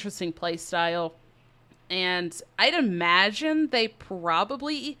really interesting play style, and I'd imagine they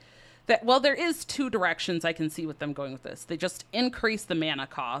probably there is 2 directions I can see with them going with this. They just increase the mana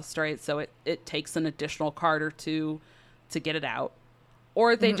cost, right? So it takes an additional card or 2 to get it out,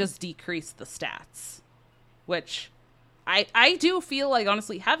 or they just decrease the stats, which I do feel like,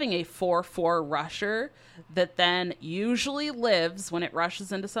 honestly, having a 4/4 rusher that then usually lives when it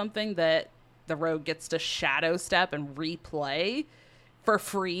rushes into something that the rogue gets to shadow step and replay for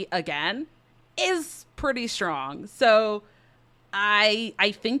free again is pretty strong. So I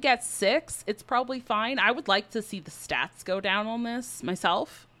think at 6, it's probably fine. I would like to see the stats go down on this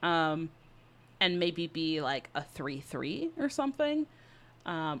myself, and maybe be like a 3/3 or something.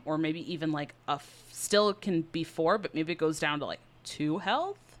 Or maybe even like still can be 4, but maybe it goes down to like 2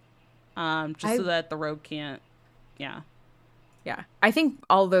 health, so that the rogue can't. Yeah. I think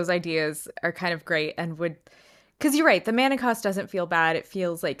all those ideas are kind of great and would Because you're right, the mana cost doesn't feel bad. It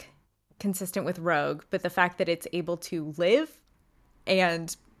feels like consistent with Rogue, but the fact that it's able to live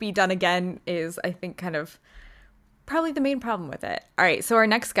and be done again is, I think, kind of probably the main problem with it. All right, so our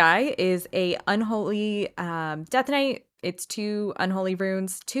next guy is a Unholy Death Knight. It's 2 Unholy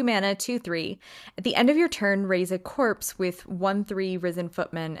Runes, 2 mana, 2/3. At the end of your turn, raise a corpse with 1/3 Risen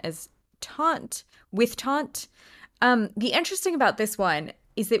Footman as taunt, with taunt. The interesting about this one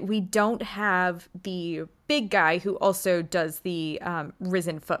is that we don't have the big guy who also does the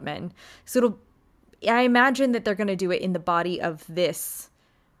Risen Footman. So I imagine that they're going to do it in the body of this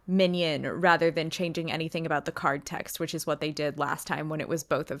minion rather than changing anything about the card text, which is what they did last time when it was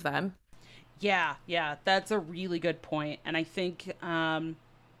both of them. Yeah, that's a really good point. And I think, talking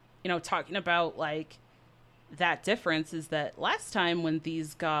about like that difference is that last time when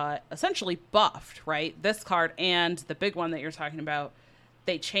these got essentially buffed, right? This card and the big one that you're talking about,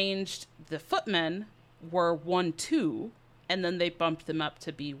 they changed the footmen were 1/2, and then they bumped them up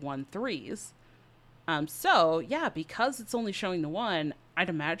to be 1/3s. So yeah, because it's only showing the one, I'd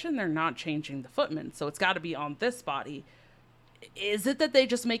imagine they're not changing the footman, so it's got to be on this body. Is it that they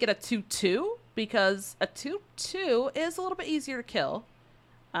just make it a 2/2? Because a 2/2 is a little bit easier to kill.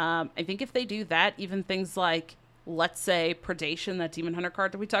 I think if they do that, even things like, let's say, Predation, that Demon Hunter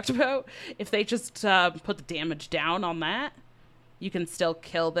card that we talked about, if they just put the damage down on that, you can still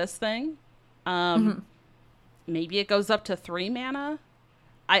kill this thing. Maybe it goes up to 3 mana.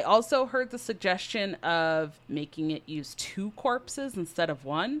 I also heard the suggestion of making it use 2 corpses instead of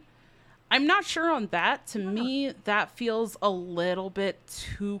 1. I'm not sure on that. To me, that feels a little bit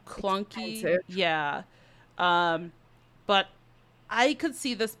too clunky. Expensive. Yeah. But I could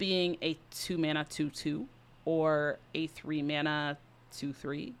see this being a 2 mana 2/2 or a 3 mana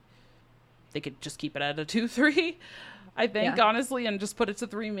 2/3. They could just keep it at a 2/3, I think, honestly, and just put it to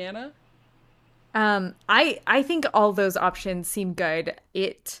 3 mana. I think all those options seem good.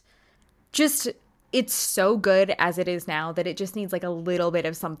 It's so good as it is now that it just needs like a little bit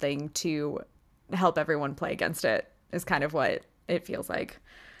of something to help everyone play against it, is kind of what it feels like.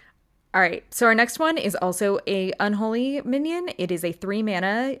 All right, so our next one is also a Unholy minion. It is a 3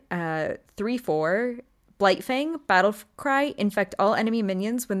 mana, 3/4 Blightfang, Battle Cry, infect all enemy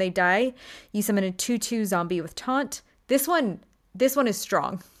minions. When they die, you summon a 2/2 zombie with taunt. This one is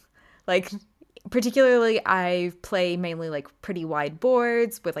strong. Like, particularly, I play mainly like pretty wide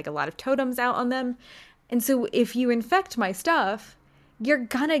boards with like a lot of totems out on them. And so if you infect my stuff, you're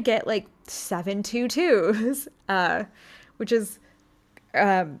gonna get like 7 2/2s, which is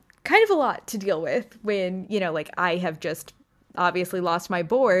kind of a lot to deal with when, like I have just obviously lost my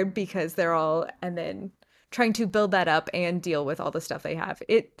board because they're all, and then trying to build that up and deal with all the stuff they have.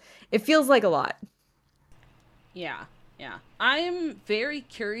 It feels like a lot. Yeah. I'm very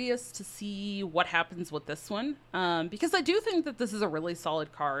curious to see what happens with this one, because I do think that this is a really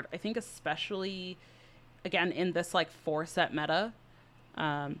solid card. I think especially, again, in this like 4-set meta,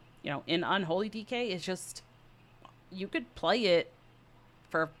 in Unholy DK, is just, you could play it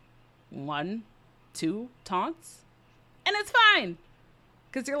for 1, 2 taunts, and it's fine.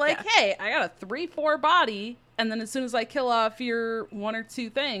 Because you're like, hey, I got a 3/4 body, and then as soon as I kill off your 1 or 2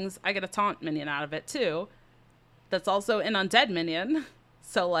 things, I get a taunt minion out of it too. That's also an undead minion.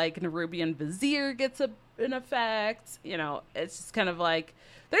 So like Nerubian Vizier gets an effect. It's just kind of like,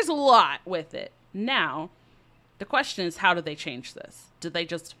 there's a lot with it. Now, the question is, how do they change this? Do they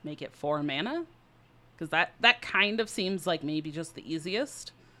just make it 4 mana? Because that kind of seems like maybe just the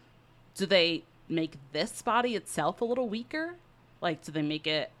easiest. Do they make this body itself a little weaker? Like, do they make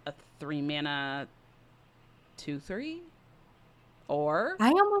it a 3 mana 2/3? Or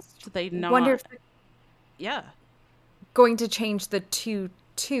I almost do they not? wonder if Yeah. going to change the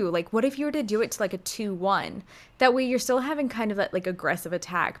 2/2. Like, what if you were to do it to like a 2/1? That way you're still having kind of that like aggressive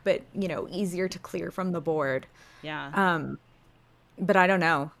attack, but easier to clear from the board. Yeah. But I don't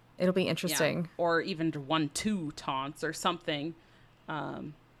know. It'll be interesting. Yeah. Or even 1/2 taunts or something.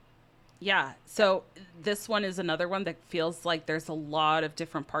 Yeah. So this one is another one that feels like there's a lot of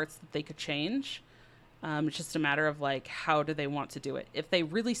different parts that they could change. It's just a matter of like, how do they want to do it? If they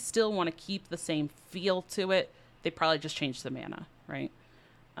really still want to keep the same feel to it, they probably just change the mana, right?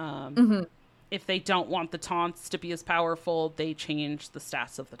 If they don't want the taunts to be as powerful, they change the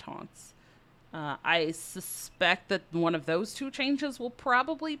stats of the taunts. I suspect that one of those 2 changes will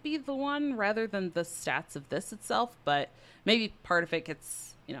probably be the one rather than the stats of this itself, but maybe part of it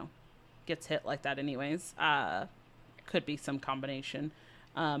gets hit like that anyways. Could be some combination.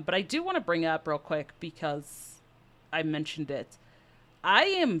 But I do want to bring up real quick, because I mentioned it. I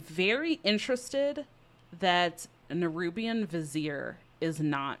am very interested that Nerubian Vizier is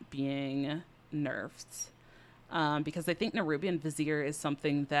not being nerfed. because I think Nerubian Vizier is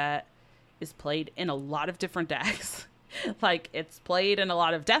something that is played in a lot of different decks. Like, it's played in a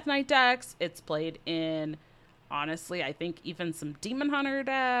lot of Death Knight decks. It's played in, honestly, I think even some Demon Hunter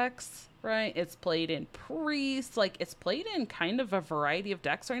decks, right? It's played in Priest. Like, it's played in kind of a variety of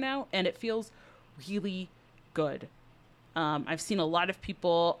decks right now, and it feels really good. I've seen a lot of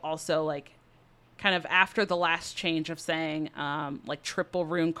people also, like, kind of after the last change of saying, like, triple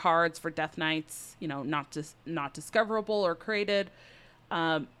rune cards for Death Knights, you know, not discoverable or created.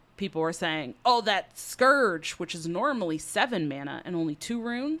 People were saying, oh, that Scourge, which is normally 7 mana and only 2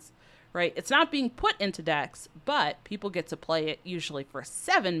 runes, right? It's not being put into decks, but people get to play it usually for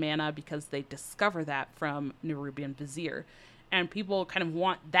 7 mana because they discover that from Nerubian Vizier. And people kind of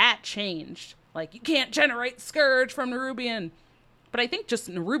want that changed. Like, you can't generate Scourge from Nerubian. But I think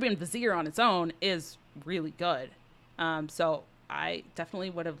just Nerubian Vizier on its own is really good. So I definitely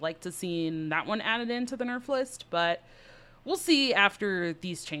would have liked to seen that one added into the nerf list, but we'll see after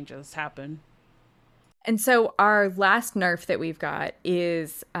these changes happen. And so our last nerf that we've got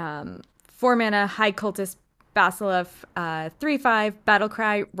is 4 mana High Cultist Basilev, 3/5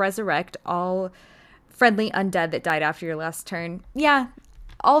 Battlecry Resurrect, all friendly undead that died after your last turn. Yeah,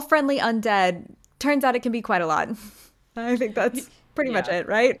 all friendly undead. Turns out it can be quite a lot. I think that's pretty much it,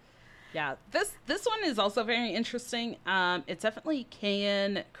 right? Yeah, this one is also very interesting. It definitely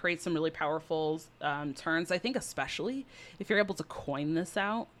can create some really powerful turns. I think especially if you're able to coin this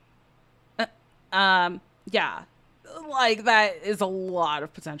out. Yeah, like that is a lot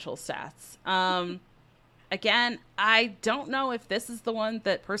of potential stats. Again, I don't know if this is the one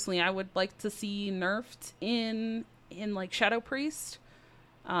that personally I would like to see nerfed in like Shadow Priest.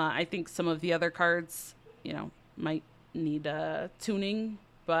 I think some of the other cards, you know, might need tuning,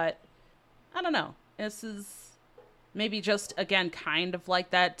 but I don't know. This is maybe just, again, kind of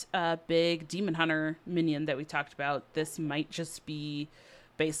like that big Demon Hunter minion that we talked about. This might just be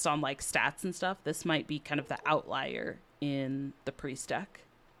based on like stats and stuff. This might be kind of the outlier in the Priest deck.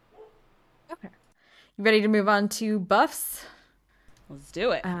 Okay. You ready to move on to buffs? Let's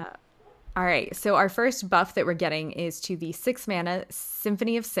do it. All right. So our first buff that we're getting is to the 6 mana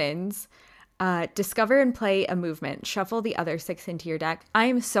Symphony of Sins. Discover and play a movement. Shuffle the other 6 into your deck. I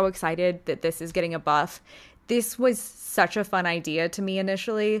am so excited that this is getting a buff. This was such a fun idea to me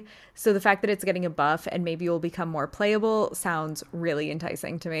initially. So the fact that it's getting a buff and maybe will become more playable sounds really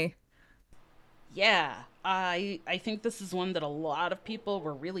enticing to me. Yeah, I think this is one that a lot of people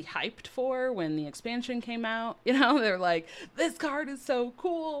were really hyped for when the expansion came out. You know, they're like, this card is so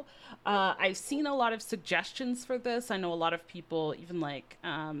cool. I've seen a lot of suggestions for this. I know a lot of people, even like,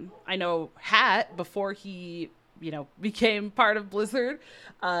 I know Hat, before he, you know, became part of Blizzard,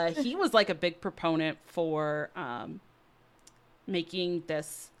 he was like a big proponent for making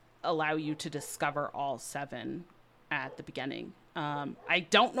this allow you to discover all 7 at the beginning. I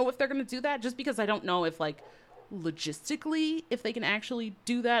don't know if they're going to do that, just because I don't know if, like, logistically, if they can actually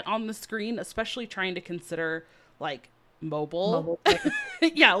do that on the screen, especially trying to consider, like, mobile.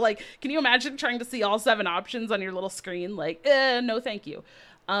 Yeah, like, can you imagine trying to see all 7 options on your little screen? Like, no, thank you.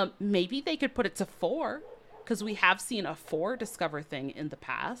 Maybe they could put it to 4, because we have seen a 4 discover thing in the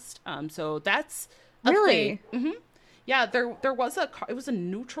past. So that's a really thing. Mm-hmm. Yeah, there was it was a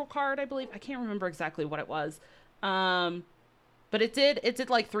neutral card, I believe. I can't remember exactly what it was. But it did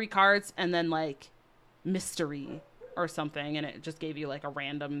like 3 cards and then like mystery or something, and it just gave you like a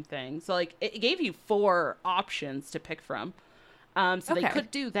random thing. So like it gave you 4 options to pick from. So they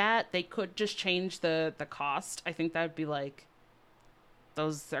could do that. They could just change the cost. I think that would be like,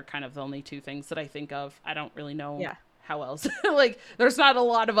 those are kind of the only 2 things that I think of. I don't really know how else. Like, there's not a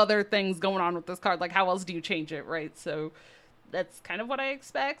lot of other things going on with this card. Like, how else do you change it, right? So that's kind of what I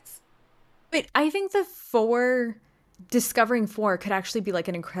expect. But I think discovering 4 could actually be like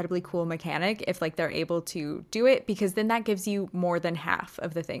an incredibly cool mechanic if like they're able to do it, because then that gives you more than half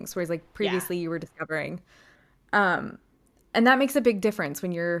of the things, whereas like previously you were discovering. And that makes a big difference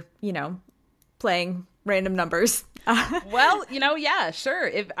when you're, you know, playing random numbers. Well, you know, yeah, sure.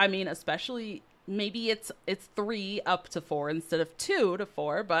 Especially maybe it's 3 up to 4 instead of 2 to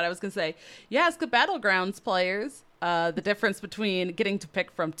 4. But I was gonna say, you ask the Battlegrounds players the difference between getting to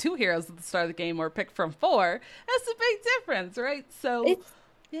pick from 2 heroes at the start of the game or pick from 4. That's a big difference, right? So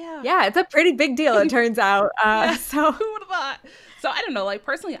yeah, it's a pretty big deal, it turns out. So who would have thought? So I don't know. Like,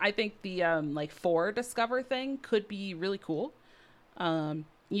 personally, I think the like 4 discover thing could be really cool.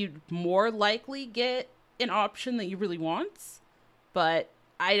 You'd more likely get an option that you really want, but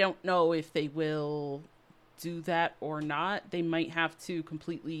I don't know if they will do that or not. They might have to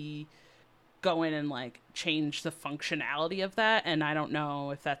completely go in and like change the functionality of that, and I don't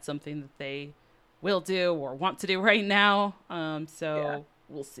know if that's something that they will do or want to do right now. Yeah. So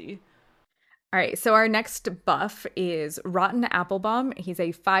we'll see. All right, so our next buff is Rotten Applebomb. He's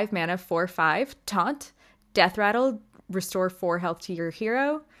a 5 mana 4/5 taunt, Death Rattle, restore 4 health to your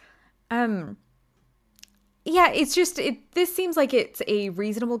hero. Um, yeah, it's just this seems like it's a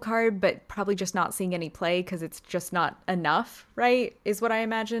reasonable card, but probably just not seeing any play because it's just not enough, right? Is what I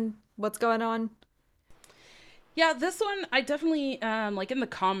imagine what's going on. Yeah, this one I definitely like in the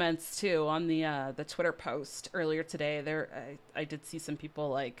comments too on the Twitter post earlier today. I did see some people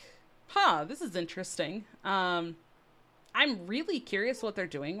like, "Huh, this is interesting." I'm really curious what they're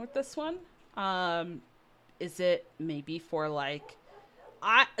doing with this one. Is it maybe for like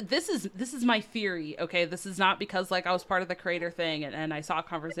I this is my theory, okay? This is not because like I was part of the creator thing and I saw a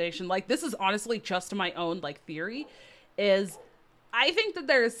conversation. Like this is honestly just my own like theory is I think that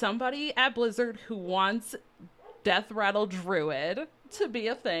there is somebody at Blizzard who wants Death Rattle Druid to be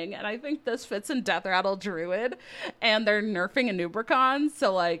a thing, and I think this fits in Death Rattle Druid, and they're nerfing a Nubricon,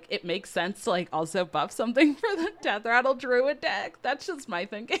 so like it makes sense to like also buff something for the Death Rattle Druid deck. That's just my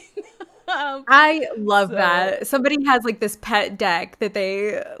thinking. I love So that. Somebody has like this pet deck that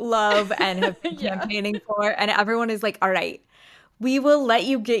they love and have been yeah, campaigning for, and everyone is like, all right, we will let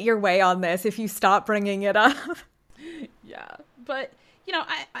you get your way on this if you stop bringing it up. yeah, but you know,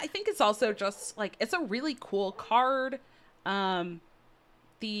 I think it's also just like it's a really cool card. Um,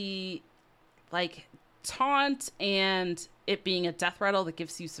 the like taunt and it being a death rattle that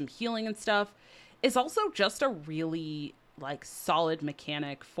gives you some healing and stuff is also just a really like solid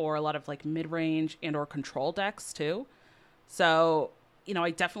mechanic for a lot of like mid-range and or control decks too. So, you know,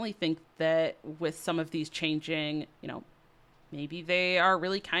 I definitely think that with some of these changing, you know, maybe they are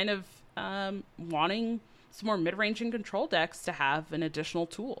really kind of wanting some more mid-range and control decks to have an additional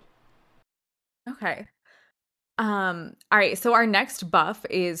tool. Okay. All right, so our next buff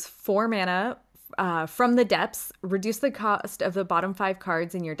is 4 mana from the depths. Reduce the cost of the bottom 5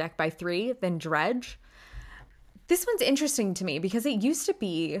 cards in your deck by 3, then dredge. This one's interesting to me because it used to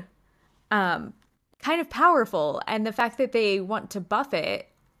be um kind of powerful, and the fact that they want to buff it,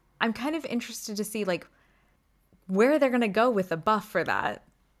 I'm kind of interested to see like where they're gonna go with the buff for that.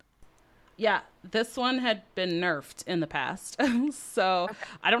 Yeah, this one had been nerfed in the past. So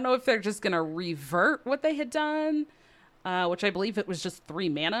I don't know if they're just going to revert what they had done, which I believe it was just 3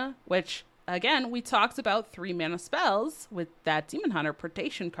 mana, which, again, we talked about 3 mana spells with that Demon Hunter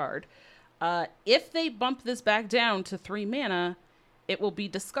Predation card. If they bump this back down to 3 mana, it will be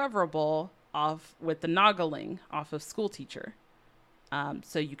discoverable off with the Noggling off of School Teacher.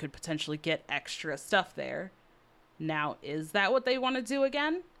 So you could potentially get extra stuff there. Now, is that what they want to do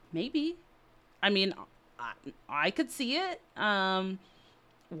again? Maybe. I mean, I could see it.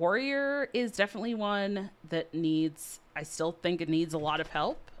 Warrior is definitely one that needs, I still think it needs a lot of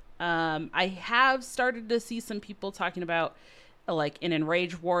help. I have started to see some people talking about like an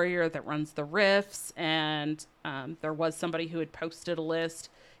Enraged Warrior that runs the rifts, and there was somebody who had posted a list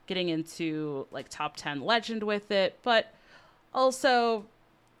getting into like top 10 legend with it. But also,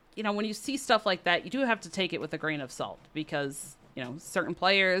 you know, when you see stuff like that, you do have to take it with a grain of salt because, you know, certain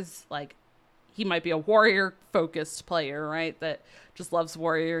players like he might be a warrior focused player, right? That just loves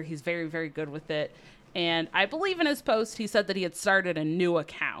warrior. He's very, very good with it. And I believe in his post, he said that he had started a new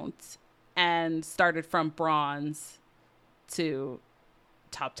account and started from bronze to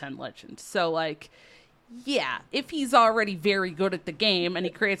top 10 legend. So like, yeah, if he's already very good at the game and he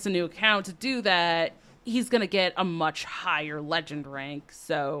creates a new account to do that, he's going to get a much higher legend rank.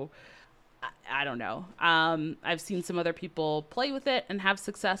 So I don't know. I've seen some other people play with it and have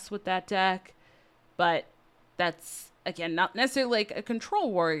success with that deck. But that's, again, not necessarily like a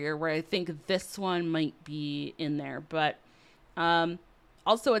control warrior where I think this one might be in there. But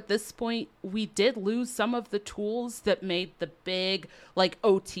also at this point, we did lose some of the tools that made the big, like,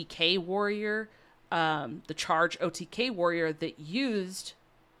 OTK warrior, the charge OTK warrior that used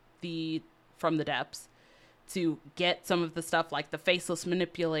the From the Depths to get some of the stuff like the Faceless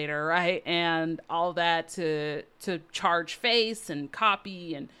Manipulator, right? And all that to charge face and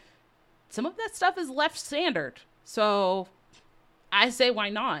copy, and some of that stuff is left standard. So I say why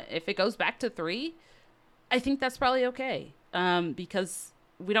not? If it goes back to 3, I think that's probably okay. Because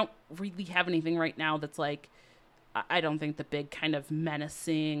we don't really have anything right now that's like, I don't think the big kind of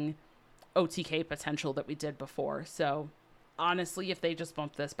menacing OTK potential that we did before. So honestly, if they just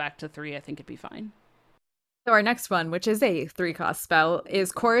bump this back to 3, I think it'd be fine. So our next one, which is a 3-cost spell,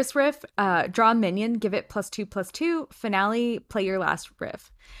 is Chorus Riff. Draw a minion, give it +2/+2. Finale, play your last riff.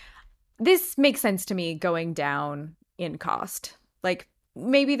 This makes sense to me going down in cost. Like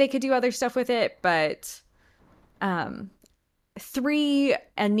maybe they could do other stuff with it, but 3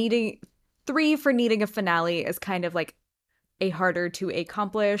 and needing 3 for needing a finale is kind of like a harder to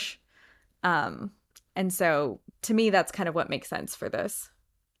accomplish. And so to me, that's kind of what makes sense for this.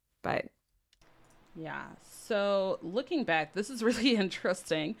 But Yeah. So looking back, this is really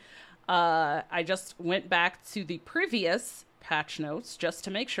interesting. I just went back to the previous patch notes just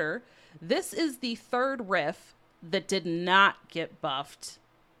to make sure. This is the third riff that did not get buffed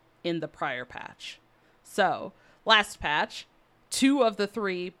in the prior patch. So last patch, two of the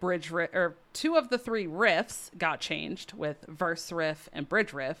three riffs got changed with verse riff and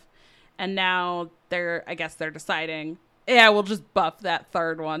bridge riff, and now I guess they're deciding, yeah, we'll just buff that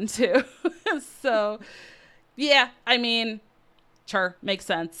third one too. So yeah, I mean, sure, makes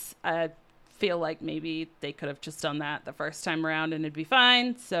sense. I feel like maybe they could have just done that the first time around and it'd be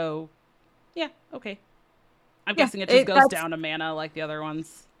fine. So yeah, okay. I'm guessing it just goes down to mana like the other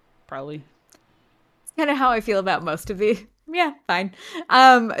ones, probably. It's kind of how I feel about most of the. Yeah, fine.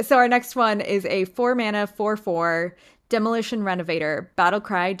 So our next one is a 4 mana 4/4 Demolition Renovator.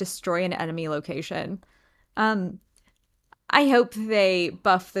 Battlecry, destroy an enemy location. I hope they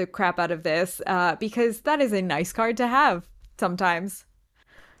buff the crap out of this because that is a nice card to have sometimes.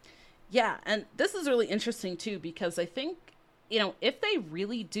 Yeah, and this is really interesting too because I think, if they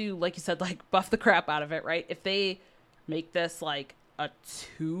really do, like you said, like buff the crap out of it, right? If they make this like a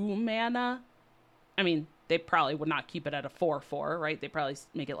 2 mana, I mean, they probably would not keep it at a 4/4, right? They probably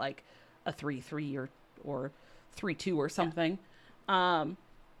make it like a 3/3 or 3/2 or something. Yeah.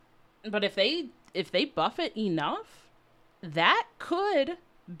 But if they buff it enough, that could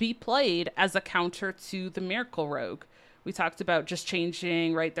be played as a counter to the Miracle Rogue. We talked about just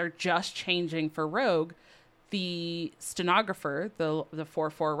changing, right? They're just changing for Rogue the Stenographer, the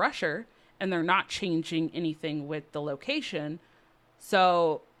 4/4 Rusher, and they're not changing anything with the location.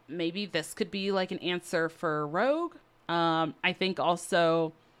 So maybe this could be like an answer for Rogue. I think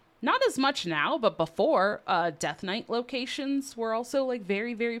also, not as much now, but before, Death Knight locations were also like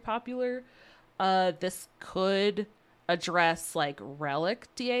very, very popular. This could address like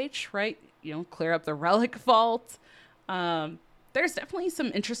Relic DH, right? Clear up the Relic Vault. There's definitely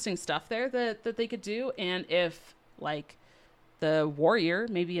some interesting stuff there that they could do. And if like the warrior,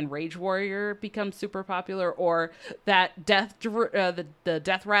 maybe Enrage Warrior, becomes super popular, or that the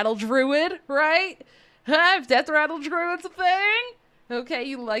Death Rattle Druid, right? If Death Rattle Druid's a thing, okay,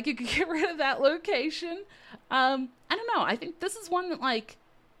 you could get rid of that location. I don't know. I think this is one that like,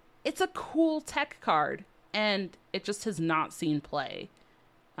 it's a cool tech card, and it just has not seen play.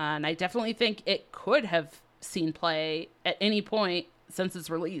 And I definitely think it could have seen play at any point since its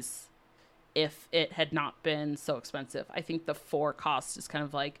release if it had not been so expensive. I think the 4 cost is kind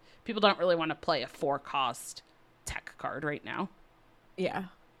of like, people don't really want to play a 4 cost tech card right now. Yeah.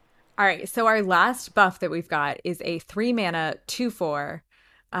 All right, so our last buff that we've got is a 3 mana 2/4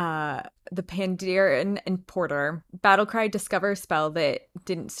 the Pandaren Importer. Battlecry, discover a spell that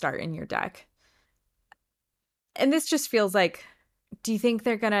didn't start in your deck. And this just feels like, do you think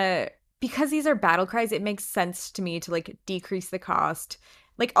they're gonna, because these are battle cries, it makes sense to me to like decrease the cost,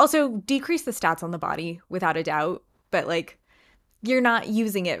 like also decrease the stats on the body without a doubt, but like you're not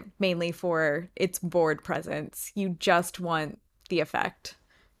using it mainly for its board presence. You just want the effect.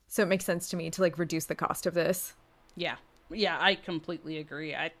 So it makes sense to me to like reduce the cost of this. Yeah. Yeah, I completely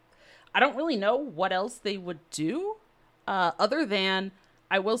agree. I don't really know what else they would do other than,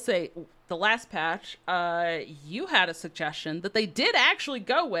 I will say, the last patch, you had a suggestion that they did actually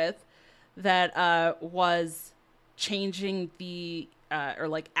go with that was changing the, or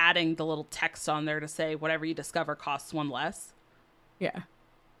like adding the little text on there to say whatever you discover costs 1 less. Yeah.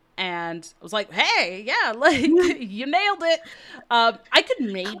 And I was like, hey, yeah, like you nailed it. I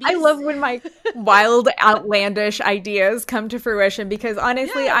could maybe. I love when my wild, outlandish ideas come to fruition because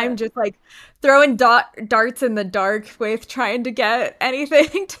honestly, yeah. I'm just like throwing darts in the dark with trying to get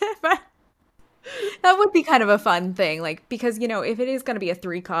anything to. That would be kind of a fun thing, like because if it is going to be a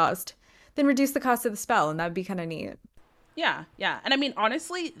 3 cost, then reduce the cost of the spell, and that'd be kind of neat. Yeah, yeah, and I mean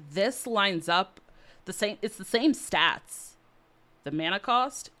honestly, this lines up the same. It's the same stats. The mana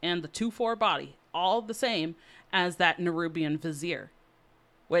cost and the 2/4 body, all the same as that Nerubian Vizier,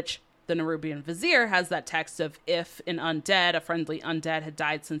 which the Nerubian Vizier has that text of, if a friendly undead had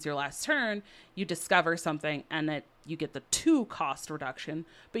died since your last turn, you discover something and you get the 2 cost reduction,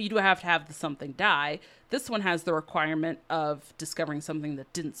 but you do have to have the something die. This one has the requirement of discovering something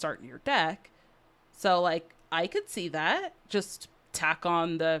that didn't start in your deck. So like, I could see that. Just tack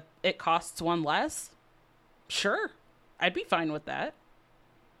on it costs 1 less. Sure. I'd be fine with that.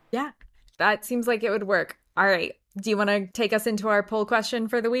 Yeah, that seems like it would work. All right. Do you want to take us into our poll question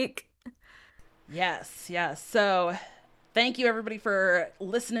for the week? Yes. So Thank you, everybody, for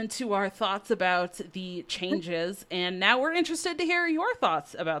listening to our thoughts about the changes. And now we're interested to hear your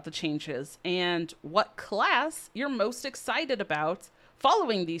thoughts about the changes and what class you're most excited about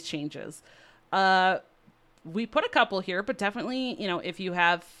following these changes. We put a couple here, but definitely, if you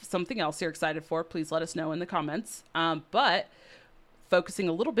have something else you're excited for, please let us know in the comments. But focusing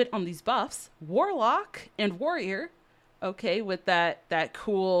a little bit on these buffs, Warlock and Warrior, okay, with that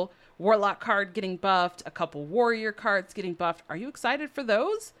cool Warlock card getting buffed, a couple Warrior cards getting buffed. Are you excited for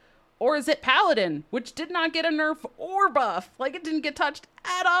those? Or is it Paladin, which did not get a nerf or buff? Like, it didn't get touched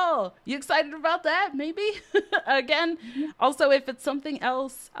at all. You excited about that? Maybe? Again, also, if it's something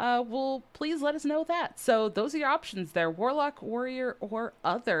else, please let us know that. So those are your options there, Warlock, Warrior, or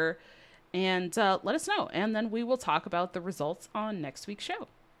other. And let us know. And then we will talk about the results on next week's show.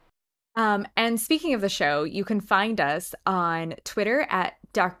 And speaking of the show, you can find us on Twitter at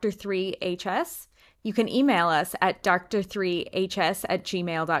Dr3HS. You can email us at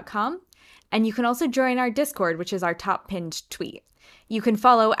dr3hs@gmail.com. And you can also join our Discord, which is our top pinned tweet. You can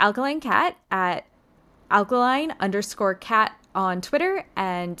follow Alkaline Cat at alkaline_cat on Twitter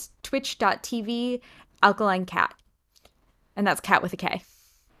and twitch.tv Alkaline Cat. And that's cat with a K.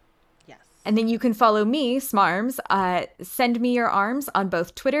 And then you can follow me, Smarms, Send Me Your Arms on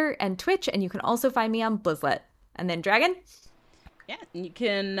both Twitter and Twitch, and you can also find me on Blizzlet. And then Dragon? Yeah, you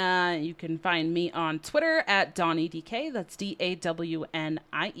can find me on Twitter at DawnieDK. That's DAWNIEDK.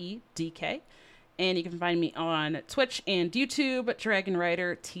 And you can find me on Twitch and YouTube, Dragon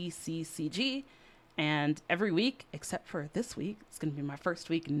Rider TCCG. And every week, except for this week, it's going to be my first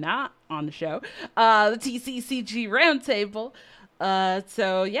week not on the show, the TCCG Roundtable.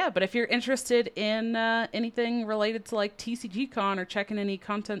 So yeah, but if you're interested in anything related to like TCGCon or checking any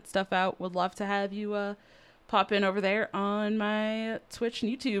content stuff out, would love to have you pop in over there on my Twitch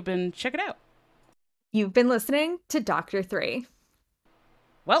and YouTube and check it out. You've been listening to Dr. 3.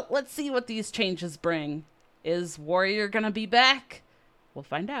 Well, let's see what these changes bring. Is Warrior gonna be back? We'll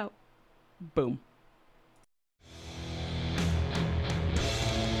find out. Boom.